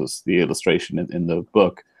 This was the illustration in the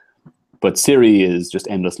book. But Siri is just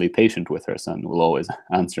endlessly patient with her son, will always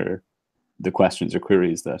answer the questions or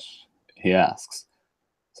queries that he asks.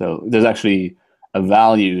 So there's actually a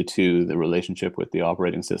value to the relationship with the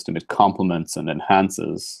operating system. It complements and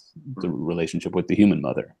enhances the relationship with the human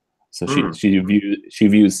mother. So she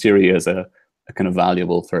views Siri as a kind of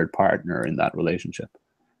valuable third partner in that relationship,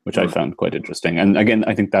 which I found quite interesting. And again,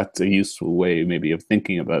 I think that's a useful way maybe of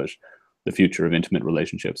thinking about the future of intimate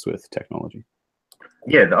relationships with technology.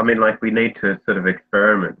 Yeah, I mean, like, we need to sort of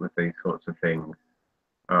experiment with these sorts of things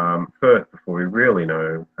first before we really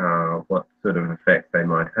know what sort of effect they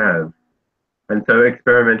might have. And so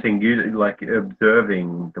experimenting, like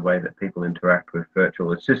observing the way that people interact with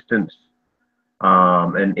virtual assistants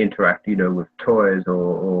and interact, with toys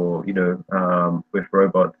or with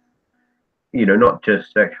robots, not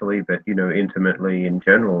just sexually, but, intimately in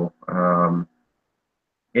general,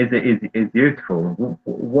 is useful.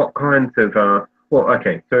 What kinds of, well,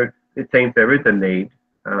 okay, so it seems there is a need,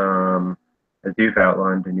 as you've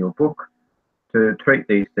outlined in your book, to treat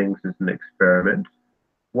these things as an experiment.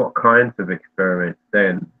 What kinds of experiments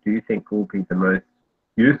then do you think will be the most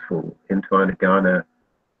useful in trying to garner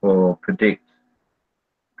or predict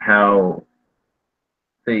how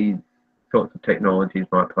these sorts of technologies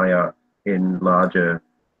might play out in larger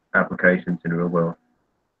applications in the real world?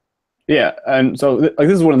 Yeah, and so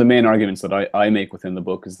this is one of the main arguments that I make within the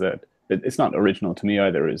book, is that it's not original to me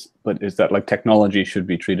either, but is that, like, technology should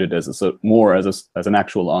be treated as more as an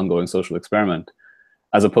actual ongoing social experiment,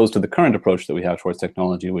 as opposed to the current approach that we have towards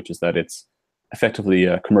technology, which is that it's effectively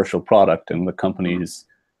a commercial product, and the companies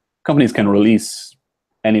can release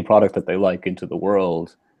any product that they like into the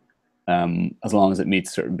world, as long as it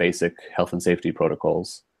meets certain basic health and safety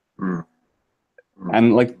protocols.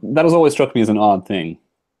 And, like, that has always struck me as an odd thing,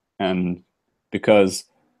 and because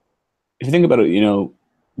if you think about it,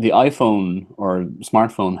 the iPhone or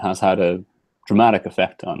smartphone has had a dramatic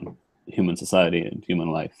effect on human society and human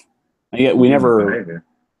life. And yet we never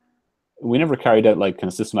carried out, like, kind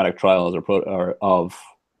of systematic trials or of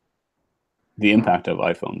the impact of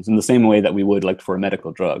iPhones in the same way that we would, like, for a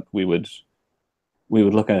medical drug. We would we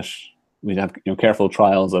would we'd have careful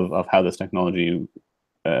trials of how this technology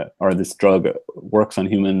or this drug works on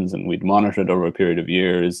humans, and we'd monitor it over a period of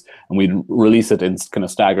years, and we'd release it in kind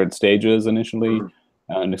of staggered stages initially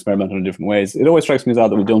and experiment in different ways. It always strikes me as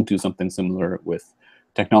odd that we don't do something similar with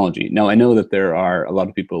technology. Now, I know that there are a lot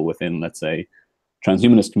of people within, let's say,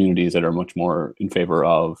 transhumanist communities that are much more in favor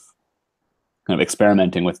of kind of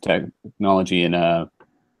experimenting with technology in a,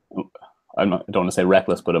 I don't want to say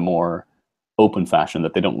reckless, but a more open fashion,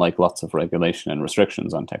 that they don't like lots of regulation and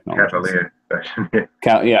restrictions on technology. Cavalier fashion.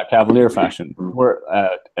 Cavalier fashion. We're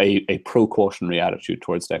a precautionary attitude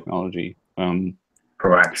towards technology.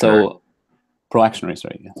 Proactionary. So proactionary,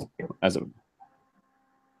 sorry, yes.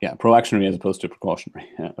 Proactionary as opposed to precautionary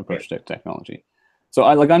approach to technology. So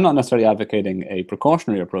I'm not necessarily advocating a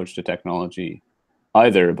precautionary approach to technology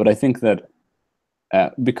either, but I think that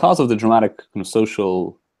because of the dramatic kind of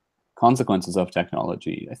social consequences of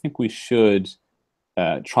technology, I think we should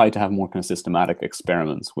try to have more kind of systematic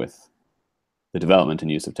experiments with the development and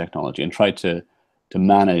use of technology, and try to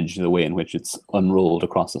manage the way in which it's unrolled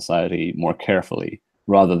across society more carefully,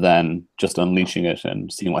 rather than just unleashing it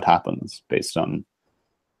and seeing what happens based on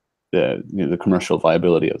the commercial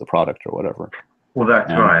viability of the product or whatever. Well,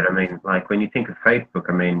 that's right. I mean, like when you think of Facebook,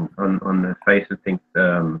 I mean, on the face of things,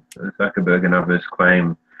 Zuckerberg and others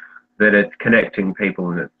claim that it's connecting people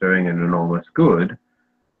and it's doing an enormous good,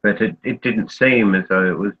 but it didn't seem as though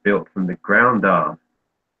it was built from the ground up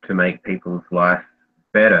to make people's life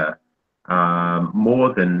better,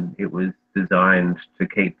 more than it was designed to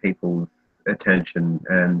keep people's attention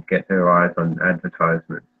and get their eyes on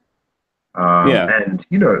advertisements. And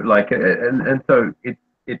and so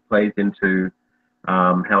it plays into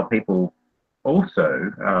how people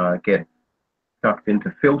also get sucked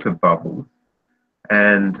into filter bubbles,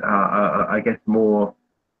 and I guess more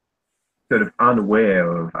sort of unaware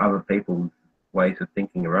of other people's ways of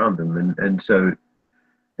thinking around them, and so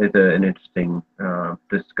there's an interesting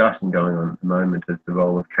discussion going on at the moment as the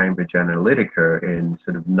role of Cambridge Analytica in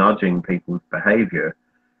sort of nudging people's behaviour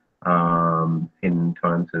in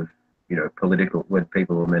times of political, when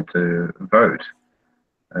people are meant to vote,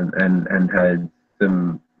 and had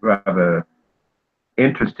some rather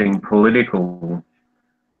interesting political.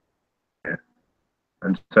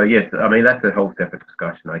 And so, yes, I mean, that's a whole separate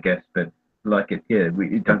discussion, I guess. But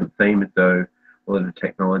it doesn't seem as though all of the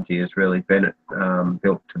technology is really built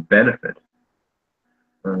to benefit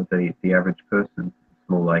the average person. It's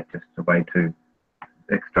more like just a way to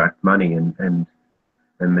extract money and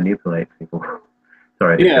manipulate people.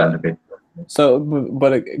 Sorry to sound a bit. So,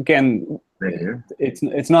 but again,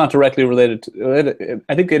 it's not directly related to.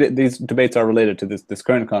 I think these debates are related to this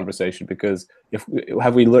current conversation, because if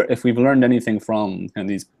we've learned anything from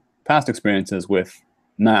these past experiences with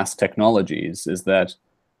mass technologies, is that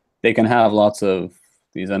they can have lots of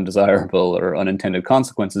these undesirable or unintended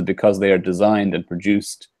consequences because they are designed and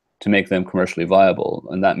produced to make them commercially viable,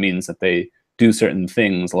 and that means that they do certain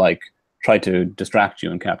things like try to distract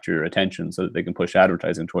you and capture your attention so that they can push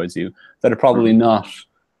advertising towards you that are probably not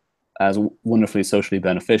as wonderfully socially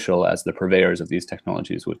beneficial as the purveyors of these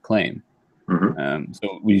technologies would claim.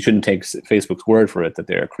 So we shouldn't take Facebook's word for it that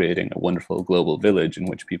they're creating a wonderful global village in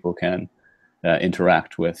which people can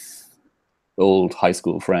interact with old high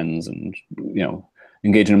school friends and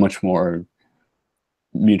engage in a much more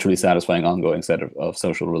mutually satisfying ongoing set of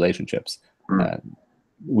social relationships.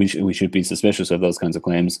 We should be suspicious of those kinds of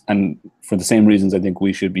claims, and for the same reasons, I think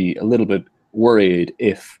we should be a little bit worried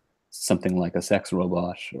if something like a sex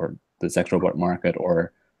robot or the sex robot market,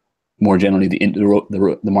 or more generally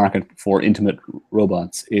the market for intimate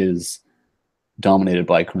robots, is dominated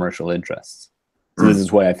by commercial interests. So this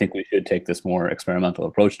is why I think we should take this more experimental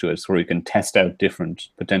approach to it, so we can test out different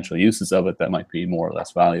potential uses of it that might be more or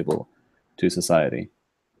less valuable to society.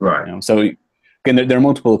 Right. So again, there are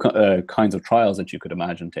multiple kinds of trials that you could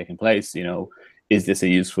imagine taking place. Is this a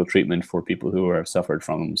useful treatment for people who have suffered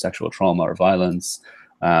from sexual trauma or violence?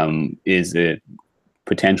 Is it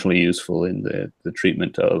potentially useful in the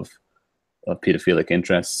treatment of pedophilic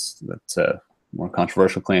interests? That's a more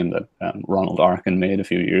controversial claim that Ronald Arkin made a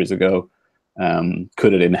few years ago.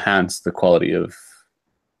 Could it enhance the quality of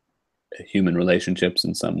human relationships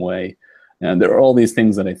in some way? And there are all these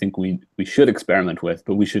things that I think we should experiment with,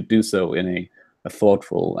 but we should do so in a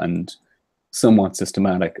thoughtful and somewhat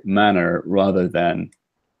systematic manner, rather than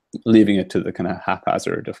leaving it to the kind of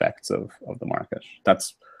haphazard effects of the market.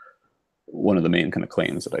 That's one of the main kind of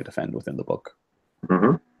claims that I defend within the book.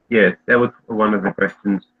 Yes, that was one of the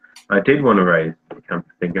questions I did want to raise, come to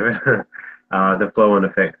think of it. The flow-on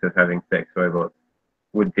effects of having sex robots.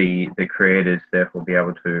 Would the creators therefore be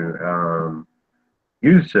able to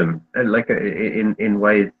use them and like in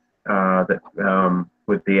ways that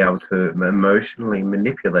would be able to emotionally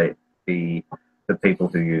manipulate the people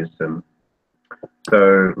who use them.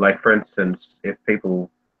 So, like for instance, if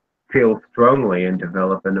people feel strongly and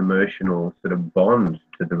develop an emotional sort of bond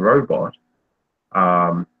to the robot,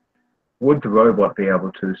 um, would the robot be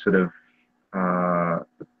able to sort of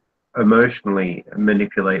emotionally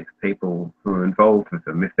manipulate the people who are involved with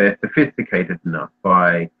them if they're sophisticated enough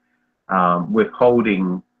by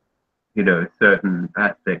withholding, certain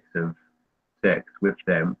aspects of sex with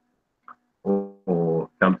them, or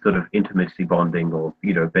some sort of intimacy bonding, or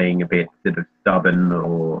being a bit sort of stubborn,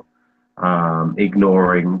 or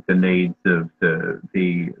ignoring the needs of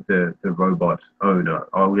the robot owner.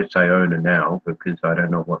 I'll just say owner now because I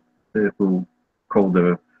don't know what people call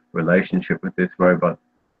the relationship with these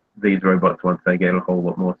robots once they get a whole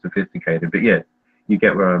lot more sophisticated. But yeah, you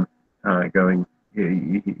get where I'm going.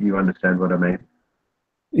 You understand what I mean?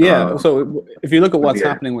 Yeah. So if you look at what's Yeah.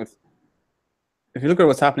 happening if you look at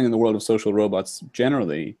what's happening in the world of social robots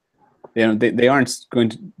generally, they aren't going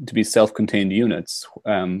to be self-contained units.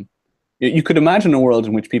 You could imagine a world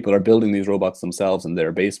in which people are building these robots themselves in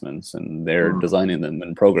their basements, and they're designing them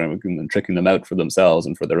and programming them and tricking them out for themselves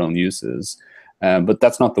and for their own uses. But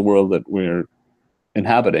that's not the world that we're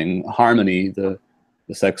inhabiting. Harmony, the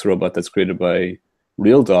sex robot that's created by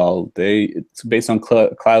RealDoll, it's based on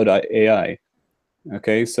cloud AI.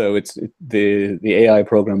 Okay, so the AI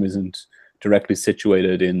program isn't directly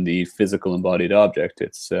situated in the physical embodied object.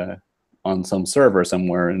 It's on some server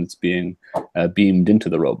somewhere, and it's being beamed into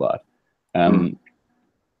the robot. And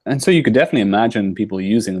so you could definitely imagine people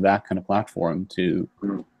using that kind of platform to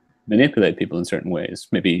manipulate people in certain ways.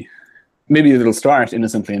 Maybe it'll start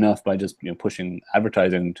innocently enough by just pushing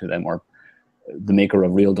advertising to them, or the maker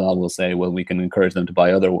of RealDoll will say, well, we can encourage them to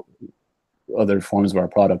buy other forms of our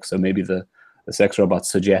products. So maybe the sex robot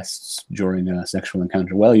suggests during a sexual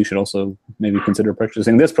encounter, well, you should also maybe consider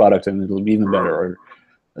purchasing this product and it'll be even better.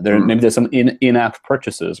 Or maybe there's some in-app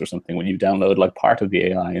purchases or something when you download like part of the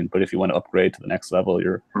AI, but if you want to upgrade to the next level,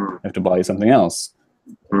 you have to buy something else.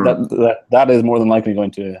 That is more than likely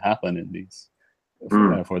going to happen in these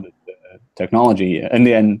for the technology. And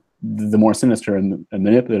then the more sinister and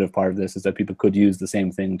manipulative part of this is that people could use the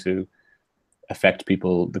same thing to affect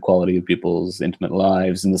the quality of people's intimate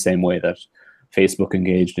lives, in the same way that Facebook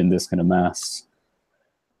engaged in this kind of mass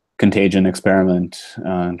contagion experiment,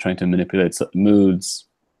 trying to manipulate moods.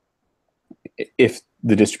 If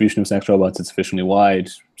the distribution of sex robots is sufficiently wide,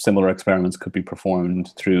 similar experiments could be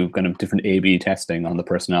performed through kind of different A/B testing on the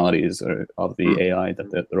personalities of the AI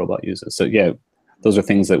that the robot uses. So yeah, those are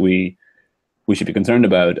things that we should be concerned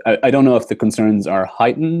about. I don't know if the concerns are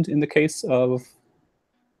heightened in the case of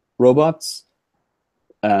robots,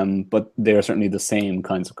 but they are certainly the same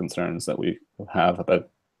kinds of concerns that we have about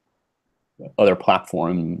other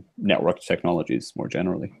platform network technologies more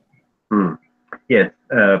generally. Yes,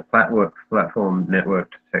 platform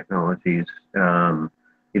network technologies,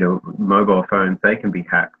 mobile phones, they can be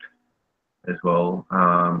hacked as well.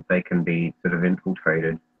 They can be sort of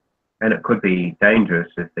infiltrated, and it could be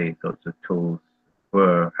dangerous if these sorts of tools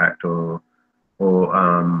were hacked or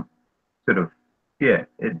sort of,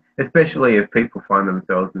 especially if people find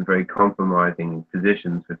themselves in very compromising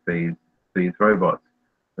positions with these robots.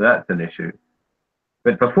 So that's an issue.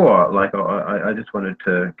 But before, like, I just wanted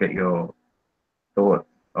to get your thoughts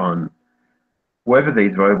on whether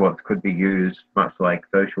these robots could be used much like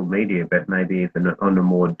social media, but maybe even on a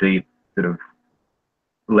more deep sort of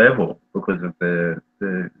level, because of the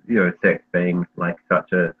sex being like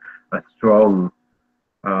such a strong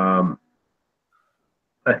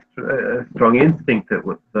a strong instinct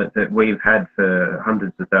that we've had for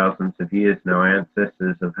hundreds of thousands of years, and our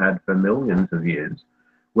ancestors have had for millions of years.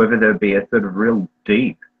 Whether there be a sort of real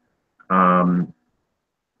deep sort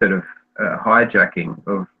of hijacking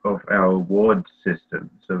of our reward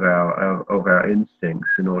systems, of our instincts,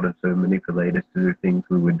 in order to manipulate us to do things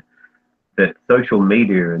that social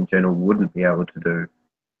media in general wouldn't be able to do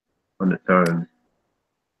on its own.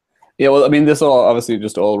 Yeah, well, I mean, this obviously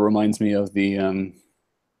just all reminds me of the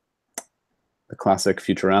classic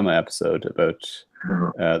Futurama episode about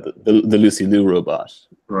the Lucy Liu robot.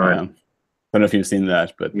 Right. I don't know if you've seen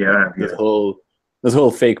that, but this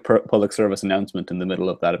whole fake public service announcement in the middle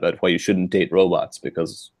of that about why you shouldn't date robots,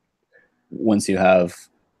 because once you have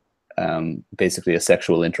basically a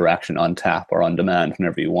sexual interaction on tap or on demand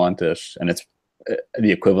whenever you want it, and it's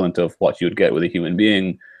the equivalent of what you would get with a human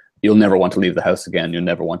being, you'll never want to leave the house again. You'll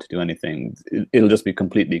never want to do anything. It'll just be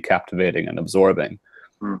completely captivating and absorbing.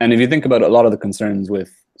 And if you think about a lot of the concerns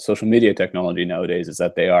with social media technology nowadays, is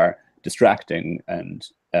that they are distracting and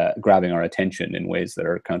grabbing our attention in ways that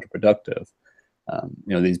are counterproductive.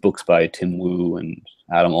 These books by Tim Wu and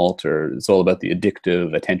Adam Alter, it's all about the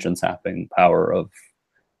addictive, attention-sapping power of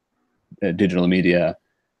digital media.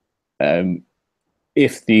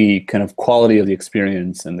 If the kind of quality of the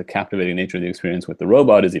experience and the captivating nature of the experience with the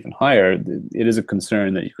robot is even higher, it is a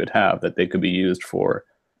concern that you could have that they could be used for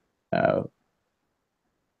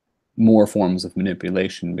more forms of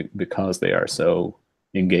manipulation because they are so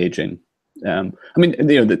engaging. I mean,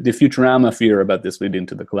 the Futurama fear about this leading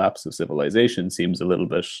to the collapse of civilization seems a little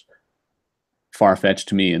bit far-fetched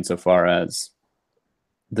to me, insofar as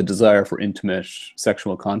the desire for intimate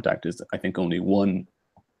sexual contact is, I think, only one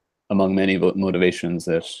among many motivations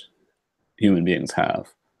that human beings have.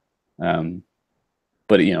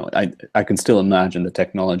 But I can still imagine the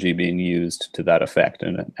technology being used to that effect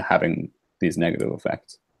and having these negative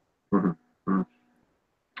effects. Mm-hmm.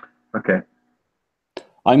 Okay.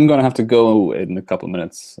 I'm going to have to go in a couple of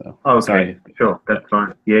minutes. So okay, sorry. Sure, that's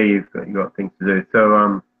fine. Yeah, you've got things to do.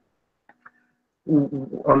 So,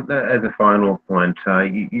 as a final point,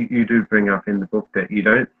 you do bring up in the book that you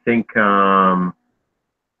don't think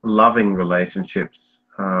loving relationships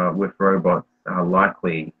with robots are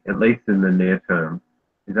likely, at least in the near term.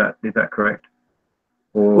 Is that correct?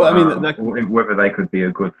 Or, well, I mean, or whether they could be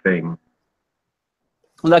a good thing.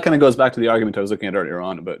 Well, that kind of goes back to the argument I was looking at earlier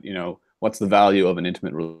on about, what's the value of an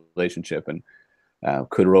intimate relationship, and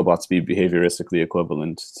could robots be behavioristically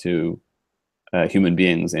equivalent to human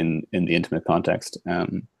beings in the intimate context?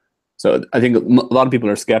 So I think a lot of people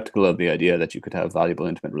are skeptical of the idea that you could have valuable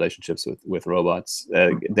intimate relationships with robots.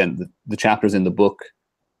 Then the chapters in the book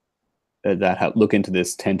that look into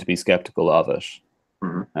this tend to be skeptical of it.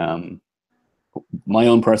 Mm-hmm. My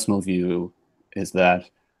own personal view is that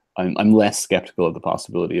I'm less skeptical of the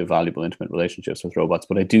possibility of valuable intimate relationships with robots,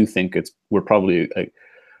 but I do think we're probably a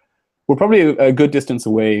good distance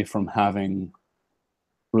away from having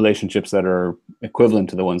relationships that are equivalent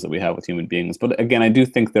to the ones that we have with human beings. But again, I do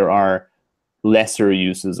think there are lesser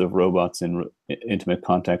uses of robots in intimate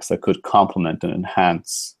contexts that could complement and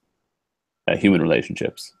enhance human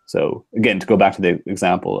relationships. So again, to go back to the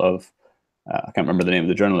example of, I can't remember the name of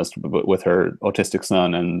the journalist, but with her autistic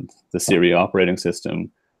son and the Siri operating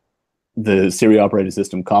system, the Siri operating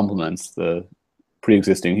system complements the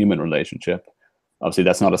pre-existing human relationship. Obviously,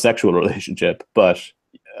 that's not a sexual relationship, but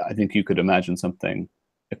I think you could imagine something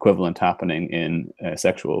equivalent happening in a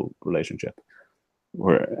sexual relationship,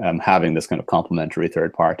 where having this kind of complementary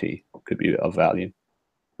third party could be of value.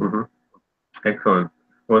 Mm-hmm. Excellent.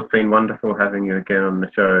 Well, it's been wonderful having you again on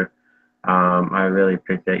the show. I really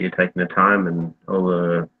appreciate you taking the time and all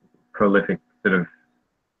the prolific sort of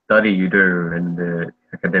study you do, and the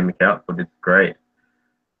academic output is great.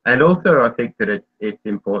 And also, I think that it's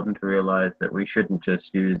important to realize that we shouldn't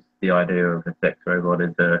just use the idea of a sex robot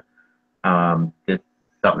as just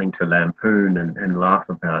something to lampoon and laugh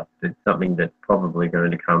about. It's something that's probably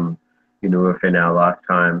going to come, within our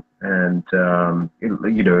lifetime, and at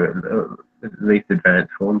least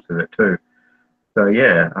advanced forms of it too. So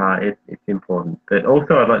yeah, it's important. But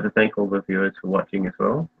also, I'd like to thank all the viewers for watching as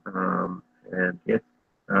well. And yes,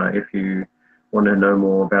 if you want to know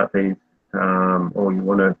more about these, or you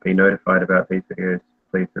want to be notified about these videos,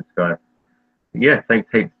 please subscribe. Yeah, thanks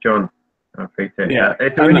heaps, John. I appreciate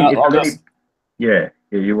it. Yeah.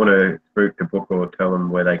 You want to spook the book or tell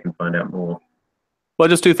them where they can find out more? Well,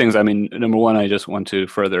 just two things. I mean, number one, I just want to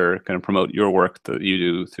further kind of promote your work that you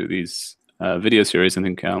do through these video series. I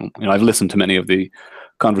think I've listened to many of the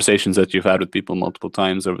conversations that you've had with people multiple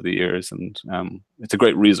times over the years, and it's a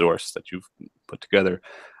great resource that you've put together.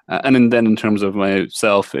 And then in terms of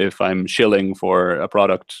myself, if I'm shilling for a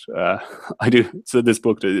product, I do. So this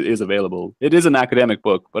book is available. It is an academic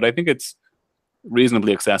book, but I think it's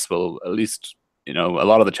reasonably accessible. At least, a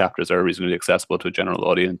lot of the chapters are reasonably accessible to a general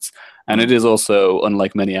audience. And it is also,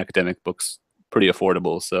 unlike many academic books, pretty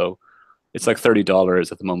affordable. So it's like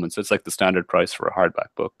 $30 at the moment. So it's like the standard price for a hardback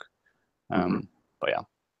book. But yeah.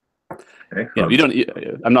 Excellent. You don't.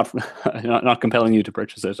 I'm not compelling you to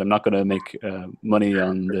purchase it. I'm not going to make money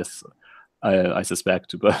on this, I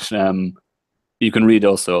suspect. But you can read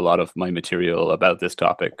also a lot of my material about this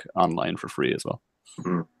topic online for free as well.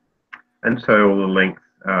 Mm-hmm. And so all the links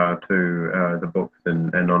to the books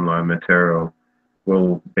and online material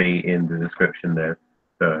will be in the description there.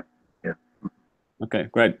 So yeah. Okay,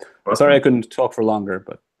 great. Awesome. Sorry I couldn't talk for longer,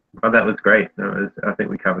 but. Oh, that was great. I think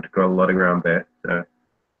we covered a lot of ground there. So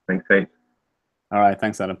thanks, Pete. All right.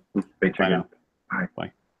 Thanks, Adam. Bye now. Bye.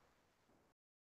 Bye.